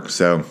Syracuse, New York.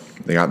 So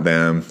they got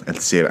them, NC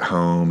State at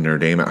home, Notre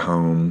Dame at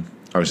home.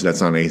 Obviously,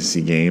 that's not an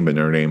ACC game, but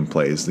Notre Dame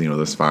plays,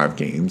 those 5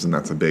 games, and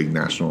that's a big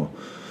national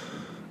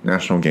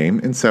game.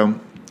 And so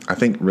I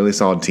think really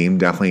solid team,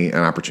 definitely an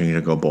opportunity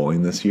to go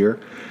bowling this year.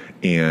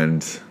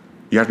 And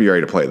you have to be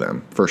ready to play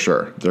them, for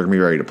sure. They're going to be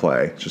ready to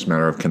play. It's just a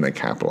matter of can they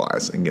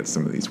capitalize and get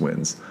some of these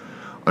wins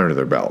under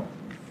their belt.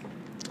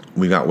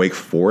 We got Wake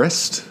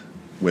Forest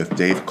with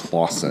Dave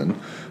Clawson,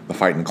 the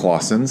Fighting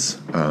Clawsons.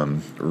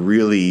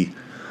 Really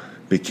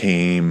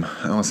became,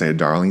 I don't want to say a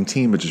darling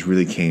team, but just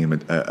really came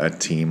a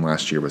team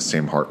last year with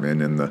Sam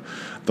Hartman and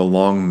the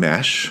long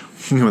mesh,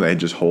 they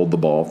just hold the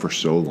ball for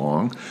so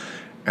long.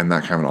 and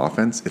that kind of an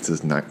offense. It's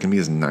going to be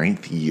his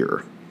 9th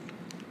year,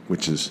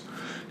 which is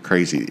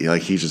crazy.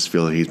 Like, he just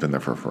feels like he's been there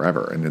for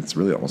forever, and it's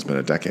really almost been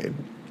a decade.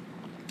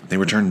 They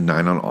returned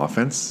 9 on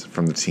offense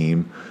from the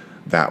team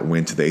that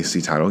went to the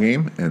ACC title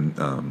game and,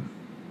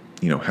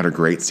 had a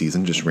great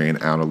season, just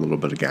ran out a little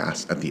bit of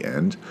gas at the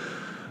end.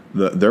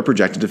 They're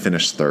projected to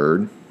finish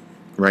 3rd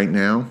right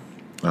now,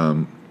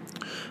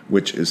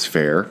 which is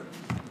fair.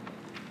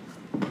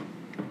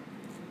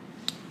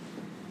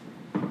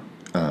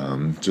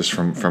 Just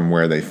from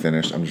where they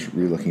finished. I'm just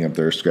re-looking up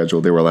their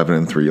schedule. They were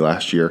 11-3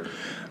 last year.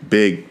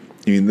 Big.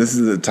 This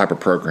is the type of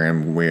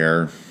program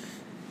where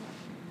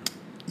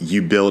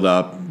you build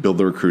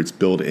the recruits,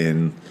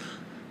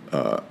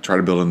 try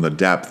to build in the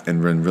depth,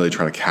 and then really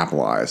try to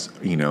capitalize.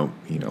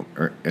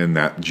 In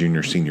that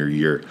junior senior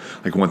year,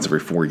 like once every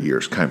 4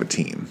 years, kind of a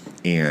team.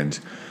 And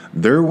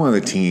they're one of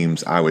the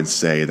teams I would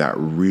say that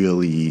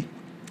really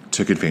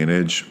took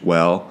advantage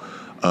well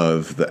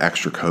of the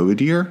extra COVID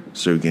year,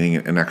 so getting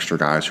an extra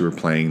guys who are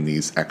playing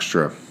these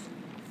extra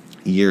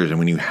years. And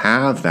when you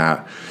have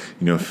that,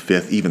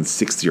 5th, even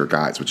 6th year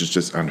guys, which is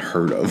just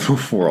unheard of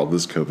for all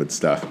this COVID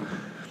stuff,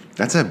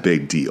 that's a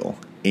big deal.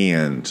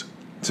 And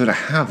so to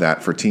have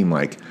that for a team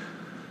like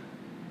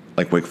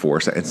Wake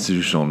Forest, that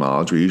institutional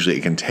knowledge, where usually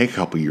it can take a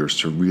couple years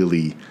to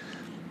really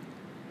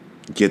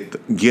get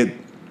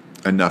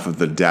enough of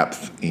the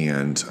depth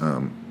and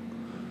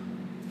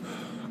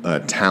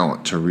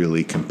talent to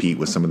really compete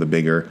with some of the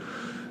bigger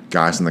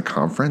guys in the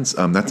conference,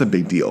 that's a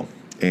big deal.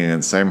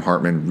 And Sam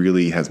Hartman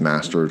really has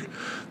mastered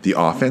the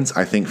offense.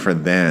 I think for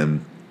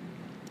them,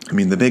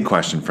 the big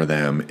question for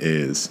them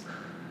is,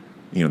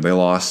 they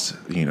lost,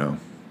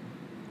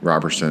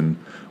 Robertson,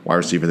 wide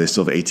receiver. They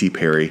still have A.T.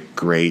 Perry,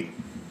 great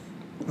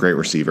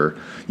receiver.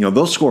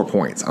 They'll score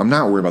points. I'm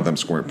not worried about them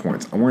scoring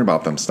points. I'm worried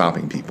about them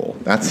stopping people.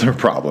 That's their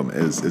problem,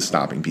 is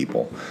stopping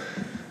people.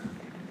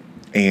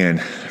 And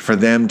for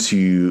them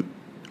to,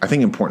 I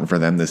think important for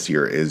them this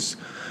year is,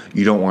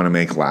 you don't want to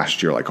make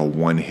last year like a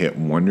one-hit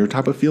wonder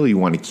type of feel. You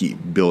want to keep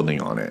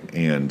building on it.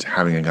 And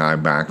having a guy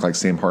back like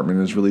Sam Hartman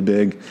is really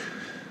big.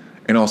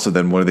 And also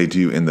then what do they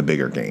do in the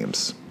bigger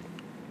games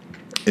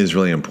is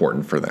really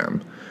important for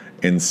them.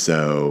 And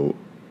so,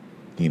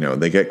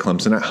 they get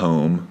Clemson at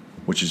home,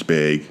 which is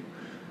big.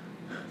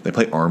 They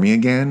play Army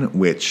again,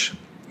 which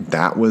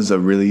that was a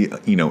really,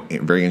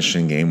 very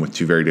interesting game with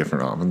 2 very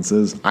different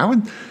offenses.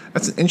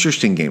 That's an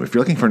interesting game. If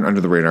you're looking for an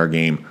under-the-radar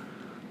game,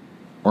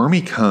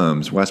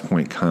 West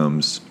Point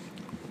comes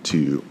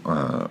to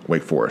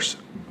Wake Forest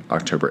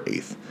October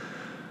 8th.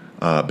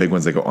 Big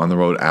ones, they go on the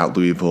road at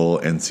Louisville,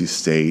 NC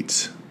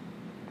State,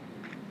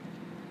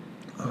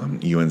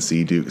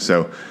 UNC, Duke.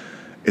 So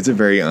it's a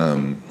very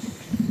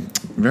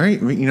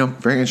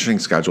interesting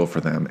schedule for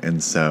them.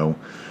 And so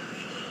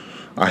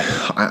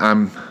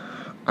I'm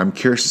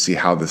curious to see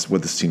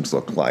what this team's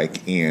look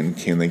like, and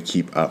can they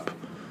keep up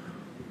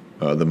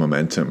the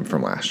momentum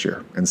from last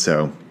year. And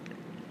so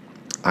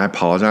I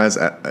apologize,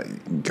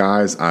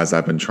 guys, as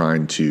I've been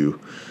trying to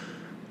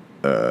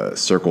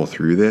circle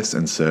through this,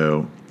 and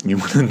so you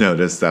want to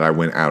notice that I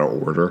went out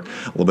of order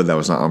a little bit. That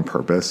was not on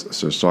purpose.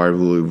 So sorry,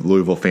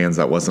 Louisville fans,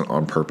 that wasn't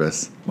on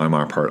purpose on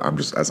my part.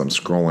 As I'm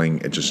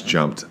scrolling, it just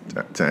jumped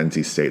to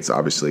NC State. So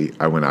obviously,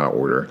 I went out of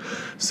order.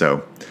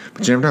 So,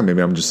 but you never know.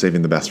 Maybe I'm just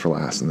saving the best for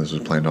last, and this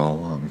was planned all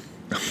along.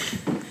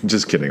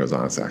 Just kidding. It was an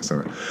honest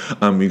accident.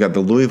 You got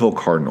the Louisville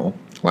Cardinal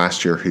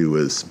last year, who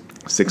was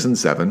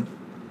 6-7.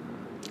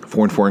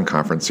 4-4 in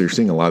conference. So you're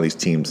seeing a lot of these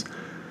teams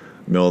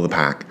middle of the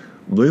pack.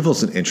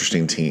 Louisville's an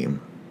interesting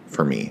team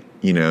for me.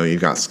 You've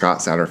got Scott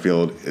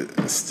Satterfield.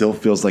 It still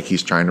feels like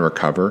he's trying to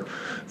recover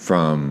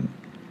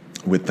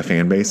with the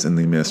fan base and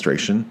the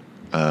administration,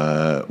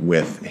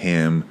 with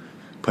him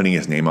putting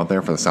his name out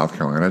there for the South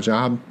Carolina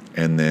job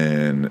and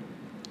then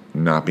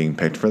not being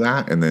picked for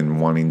that and then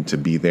wanting to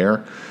be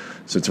there.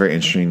 So it's a very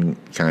interesting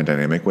kind of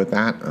dynamic with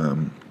that.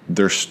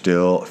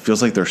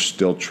 Feels like they're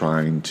still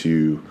trying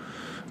to,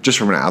 just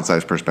from an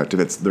outsider's perspective,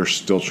 they're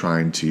still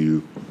trying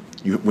to,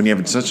 when you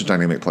have such a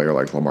dynamic player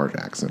like Lamar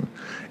Jackson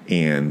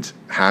and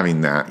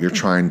having that, you're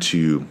trying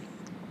to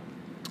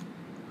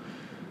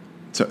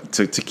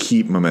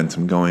keep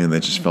momentum going, and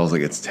it just feels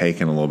like it's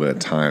taken a little bit of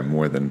time,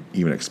 more than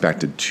even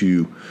expected,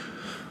 to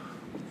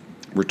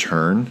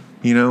return,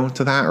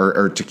 to that,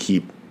 or to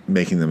keep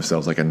making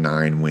themselves like a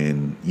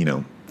 9-win,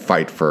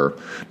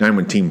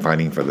 9-win team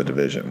fighting for the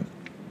division.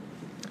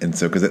 And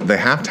so, because they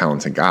have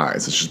talented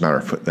guys, it's just a matter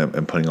of them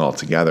and putting it all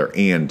together,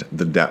 and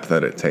the depth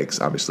that it takes,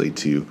 obviously,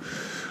 to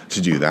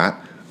do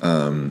that.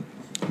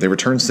 They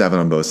returned 7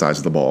 on both sides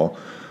of the ball.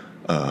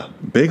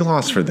 Big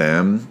loss for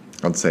them,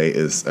 I'd say,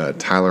 is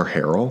Tyler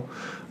Harrell,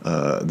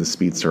 the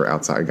speedster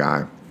outside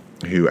guy,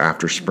 who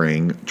after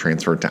spring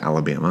transferred to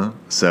Alabama.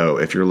 So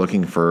if you're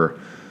looking for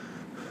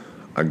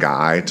a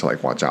guy to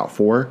watch out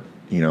for,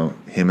 him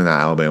in that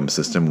Alabama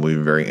system will be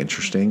very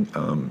interesting.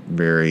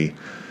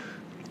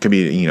 Could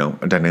be,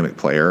 a dynamic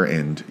player,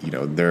 and,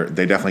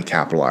 they definitely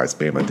capitalized,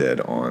 Bama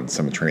did, on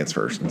some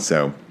transfers. And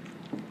so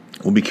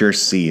we'll be curious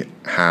to see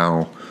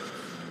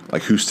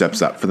who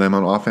steps up for them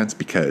on offense,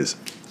 because,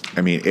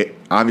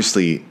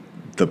 obviously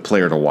the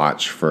player to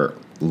watch for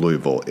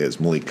Louisville is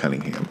Malik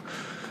Cunningham.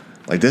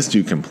 Like, this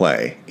dude can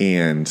play,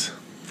 and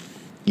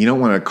you don't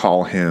want to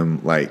call him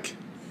like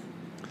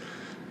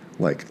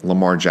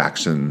Lamar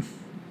Jackson,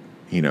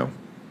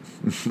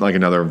 like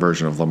another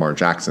version of Lamar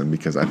Jackson,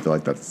 because I feel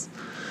like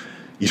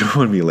you don't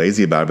want to be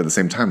lazy about it, but at the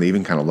same time, they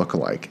even kind of look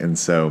alike. And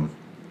so,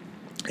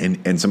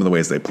 and some of the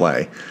ways they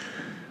play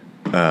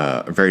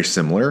are very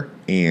similar,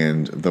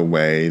 and the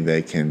way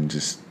they can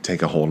just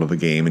take a hold of a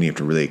game, and you have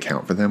to really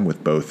account for them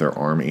with both their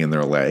arm and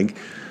their leg.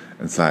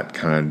 It's that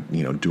kind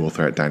of, dual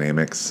threat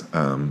dynamics,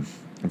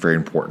 very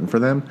important for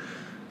them.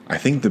 I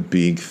think the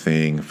big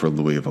thing for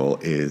Louisville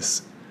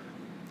is,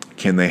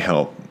 can they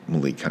help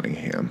Malik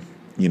Cunningham?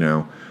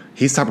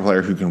 He's the type of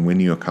player who can win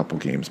you a couple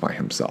games by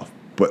himself,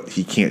 but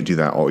he can't do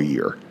that all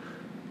year.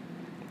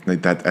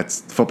 Like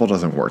that's football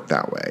doesn't work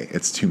that way.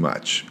 It's too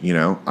much.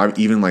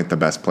 Even like the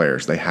best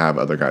players, they have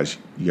other guys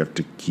you have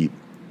to keep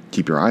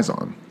your eyes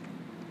on.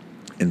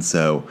 And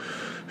so,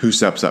 who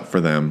steps up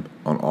for them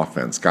on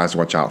offense? Guys to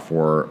watch out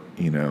for,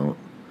 in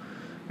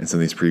some of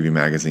these preview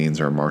magazines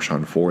are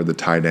Marshawn Ford, the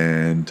tight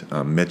end,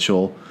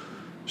 Mitchell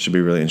should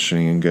be really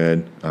interesting and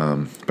good.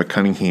 But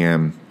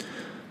Cunningham,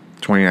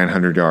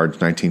 2,900 yards,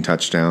 19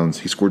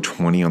 touchdowns. He scored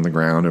 20 on the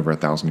ground, over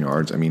 1,000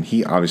 yards. I mean,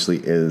 he obviously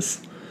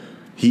is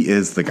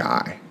the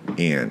guy.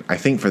 And I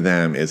think for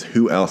them is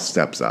who else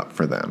steps up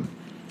for them.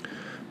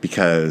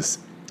 Because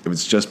if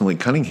it's just Malik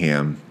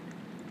Cunningham,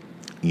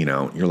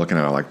 you're looking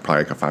at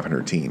probably a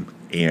 500 team.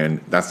 And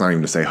that's not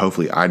even to say,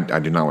 hopefully, I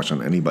do not wish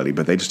on anybody,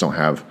 but they just don't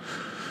have,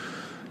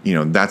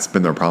 that's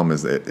been their problem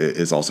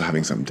is also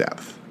having some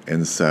depth.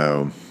 And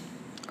so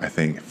I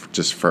think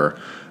just for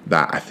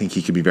that, I think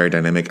he could be very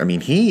dynamic. I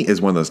mean, he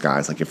is one of those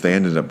guys, like if they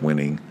ended up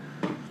winning,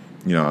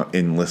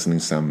 in listening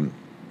some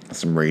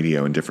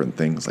radio and different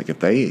things, like if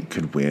they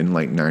could win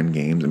like 9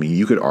 games, I mean,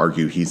 you could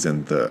argue he's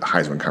in the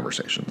Heisman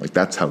conversation. Like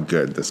that's how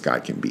good this guy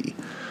can be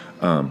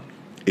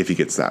if he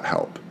gets that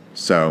help.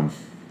 So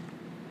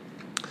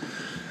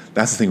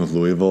that's the thing with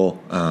Louisville.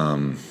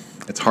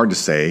 It's hard to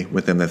say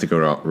with them. They have to go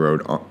to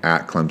road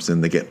at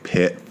Clemson. They get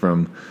Pitt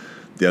from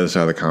the other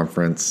side of the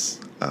conference.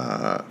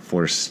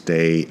 Florida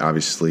State,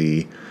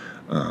 obviously,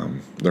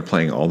 they're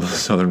playing all the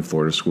Southern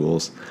Florida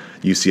schools.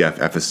 UCF,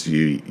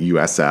 FSU,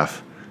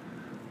 USF.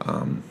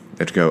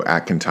 They have to go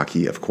at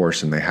Kentucky, of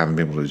course, and they haven't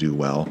been able to do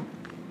well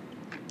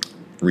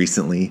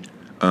recently.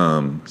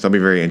 So it'll be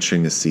very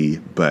interesting to see.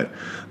 But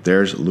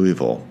there's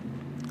Louisville.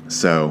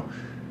 So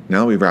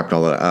now that we've wrapped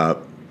all that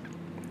up,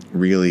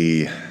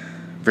 really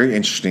very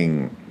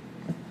interesting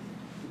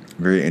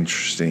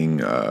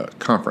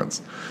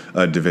conference,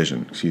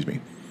 division, excuse me.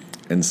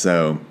 And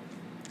so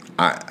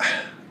I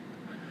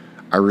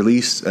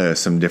released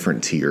some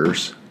different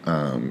tiers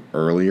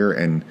earlier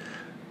and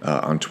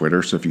on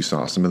Twitter. So if you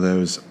saw some of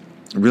those,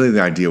 really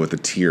the idea with the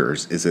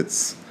tiers is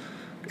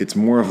it's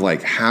more of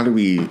like how do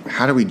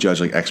we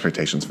judge like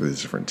expectations for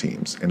these different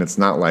teams? And it's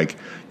not like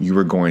it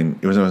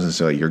wasn't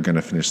necessarily you're going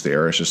to finish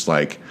there. It's just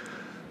like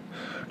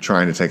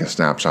trying to take a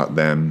snapshot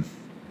then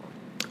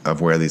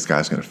of where these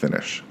guys are going to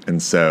finish.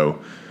 And so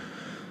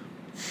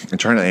in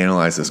trying to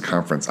analyze this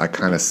conference, I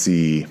kind of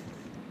see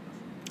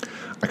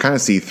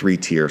 3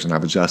 tiers, and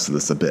I've adjusted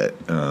this a bit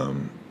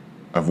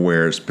of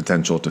where's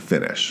potential to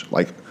finish.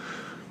 Like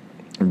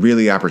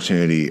really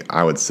opportunity,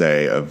 I would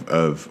say,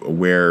 of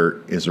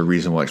where is a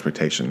reasonable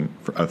expectation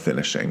of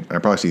finishing. And I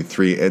probably see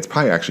 3. It's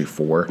probably actually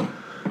 4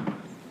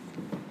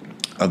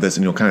 of this,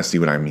 and you'll kind of see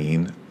what I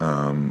mean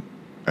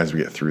as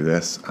we get through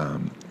this.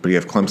 But you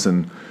have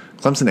Clemson,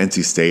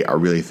 NC State, I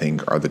really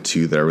think are the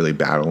 2 that are really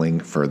battling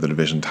for the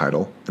division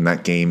title. And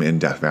that game in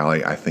Death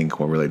Valley, I think,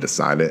 will really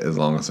decide it as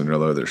long as there are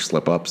no other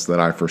slip-ups that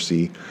I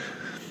foresee.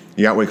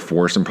 You got Wake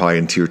Forest and probably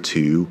in Tier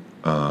 2,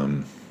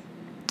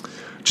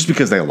 just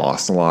because they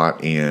lost a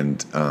lot,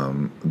 and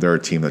they're a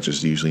team that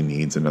just usually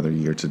needs another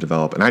year to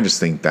develop. And I just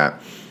think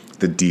that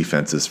the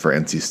defenses for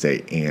NC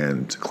State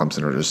and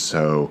Clemson are just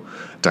so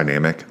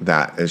dynamic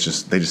that they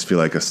just feel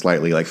like a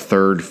slightly like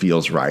third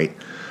feels right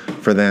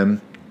for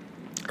them.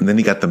 And then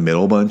you got the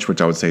middle bunch,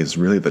 which I would say is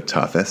really the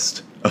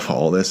toughest of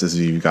all this, is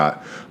you've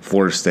got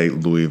Florida State,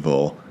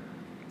 Louisville,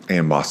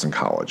 and Boston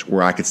College,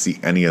 where I could see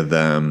any of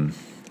them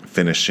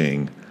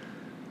finishing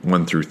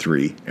 1 through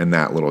 3 in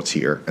that little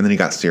tier. And then you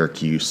got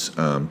Syracuse.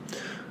 No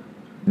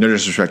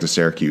disrespect to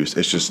Syracuse.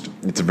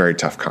 It's a very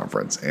tough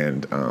conference.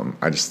 And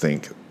I just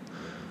think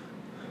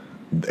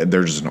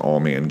they're just an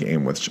all-man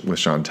game with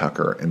Sean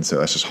Tucker. And so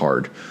that's just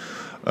hard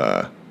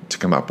to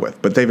come up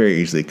with. But they very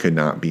easily could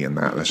not be in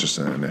that. That's just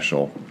an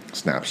initial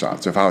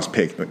snapshot. So if I was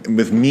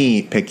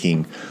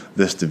picking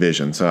this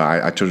division, so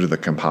I told you the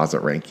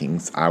composite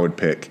rankings, I would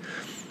pick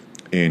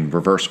in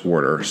reverse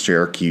order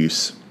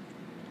Syracuse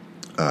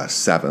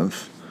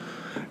 7th.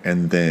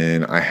 And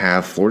then I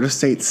have Florida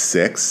State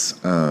 6,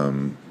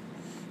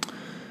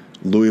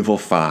 Louisville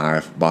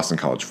 5, Boston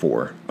College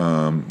 4.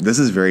 This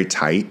is very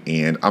tight,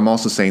 and I'm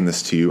also saying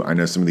this too. I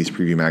know some of these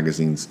preview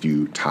magazines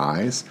do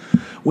ties,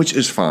 which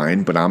is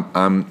fine, but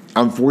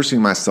I'm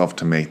forcing myself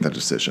to make the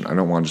decision. I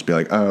don't want to just be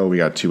like, oh, we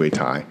got a 2-way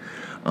tie.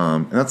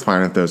 And that's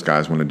fine if those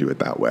guys want to do it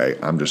that way.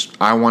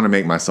 I want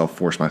to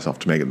force myself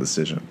to make a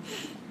decision.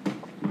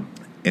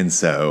 And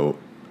so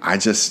I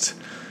think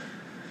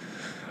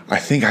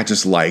I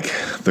just like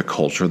the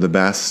culture the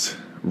best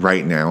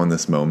right now in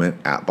this moment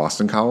at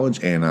Boston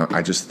College. And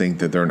I just think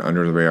that they're an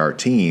under-the-radar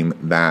team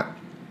that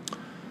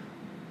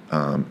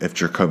if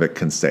Jurkovec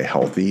can stay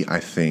healthy, I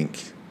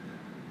think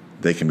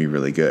they can be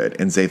really good.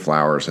 And Zay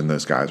Flowers and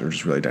those guys are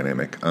just really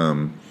dynamic.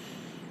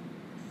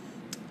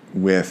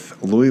 With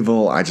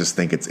Louisville, I just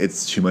think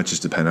it's too much is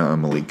dependent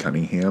on Malik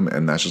Cunningham,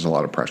 and that's just a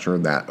lot of pressure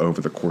that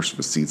over the course of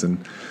a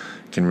season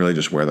can really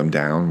just wear them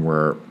down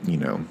where,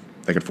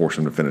 they could force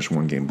them to finish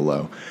one game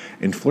below.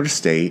 In Florida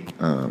State,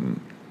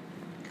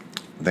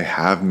 they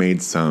have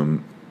made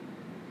some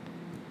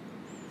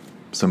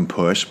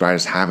push, but I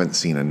just haven't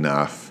seen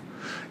enough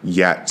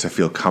yet to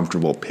feel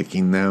comfortable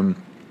picking them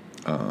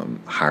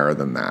higher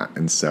than that.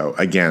 And so,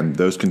 again,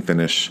 those can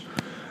finish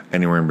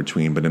anywhere in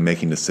between, but in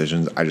making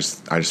decisions, I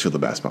just feel the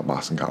best about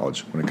Boston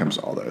College when it comes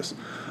to all those.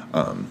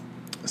 And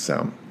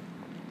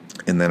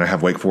then I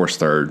have Wake Forest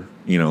third.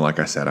 Like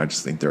I said, I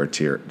just think they're a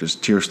tier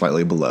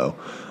slightly below.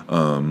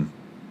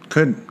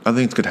 Other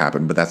things could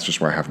happen, but that's just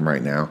where I have them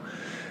right now.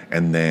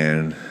 And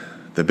then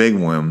the big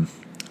one,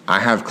 I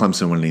have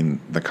Clemson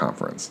winning the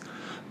conference.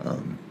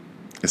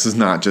 This is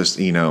not just,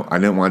 I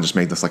didn't want to just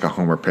make this like a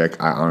homer pick.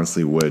 I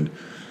honestly would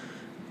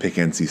pick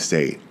NC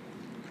State.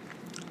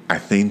 I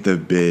think the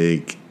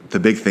big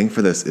thing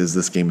for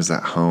this game is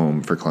at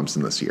home for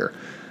Clemson this year.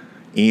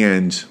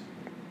 And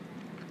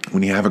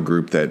when you have a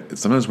group that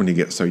sometimes when you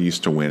get so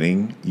used to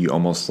winning, you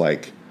almost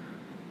like,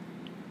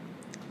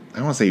 I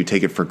don't want to say you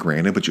take it for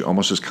granted, but you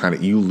almost just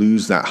you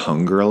lose that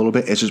hunger a little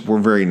bit. It's just, we're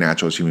very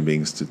natural as human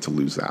beings to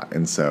lose that.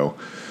 And so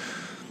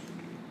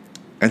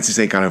NC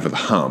State got over the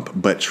hump,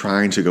 but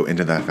trying to go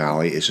into that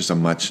valley is just a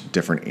much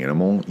different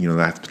animal.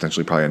 That's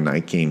potentially probably a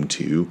night game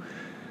too.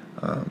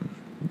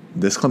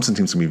 This Clemson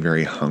team's going to be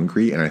very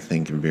hungry and I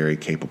think very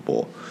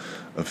capable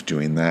of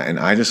doing that. And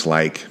I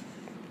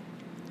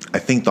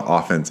think the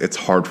offense, it's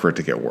hard for it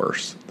to get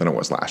worse than it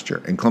was last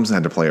year. And Clemson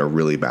had to play a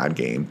really bad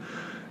game,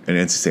 and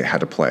NC State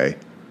had to play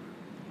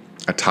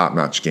a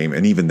top-notch game,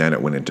 and even then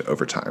it went into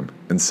overtime.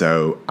 And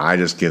so I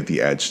just give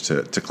the edge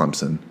to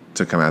Clemson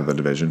to come out of the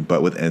division,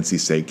 but with NC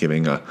State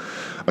giving a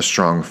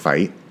strong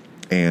fight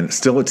and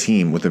still a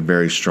team with a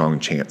very strong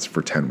chance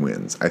for 10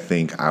 wins. I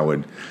think I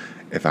would,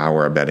 if I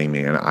were a betting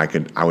man,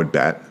 I would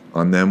bet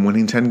on them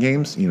winning 10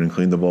 games,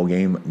 including the bowl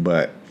game,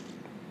 but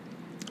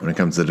when it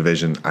comes to the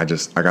division, I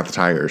got the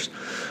Tigers.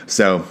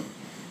 So,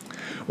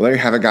 well, there you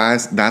have it,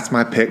 guys. That's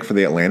my pick for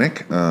the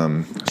Atlantic.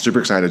 Super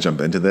excited to jump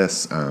into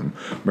this.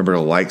 Remember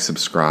to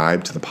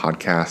subscribe to the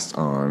podcast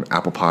on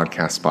Apple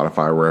Podcasts,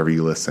 Spotify, wherever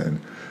you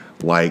listen.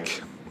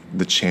 Like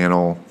the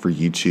channel for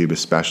YouTube,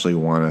 especially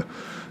want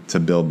to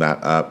build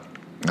that up.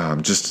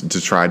 Just to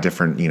try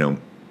different,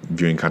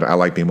 viewing content. I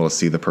like being able to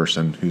see the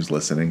person who's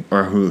listening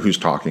or who's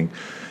talking,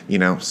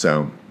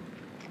 so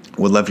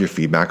would love your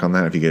feedback on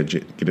that. If you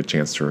get a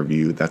chance to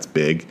review, that's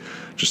big,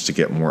 just to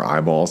get more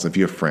eyeballs. If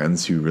you have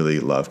friends who really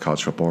love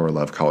college football or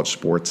love college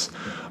sports,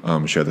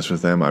 share this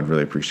with them. I'd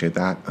really appreciate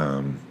that.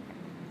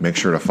 Make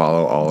sure to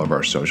follow all of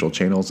our social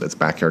channels. It's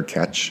Backyard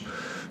Catch,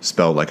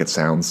 spelled like it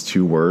sounds,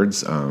 2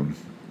 words,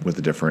 with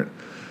a different,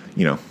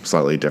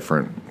 slightly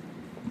different,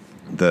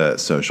 the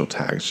social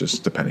tags,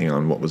 just depending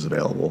on what was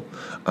available.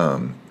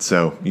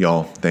 So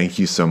y'all, thank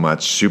you so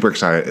much. Super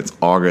excited. It's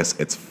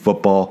August. It's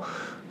football.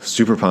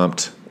 Super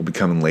pumped. We'll be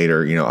coming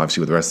later,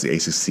 obviously with the rest of the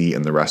ACC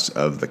and the rest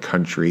of the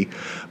country.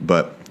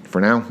 But for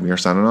now, we are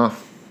signing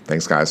off.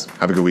 Thanks, guys.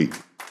 Have a good week.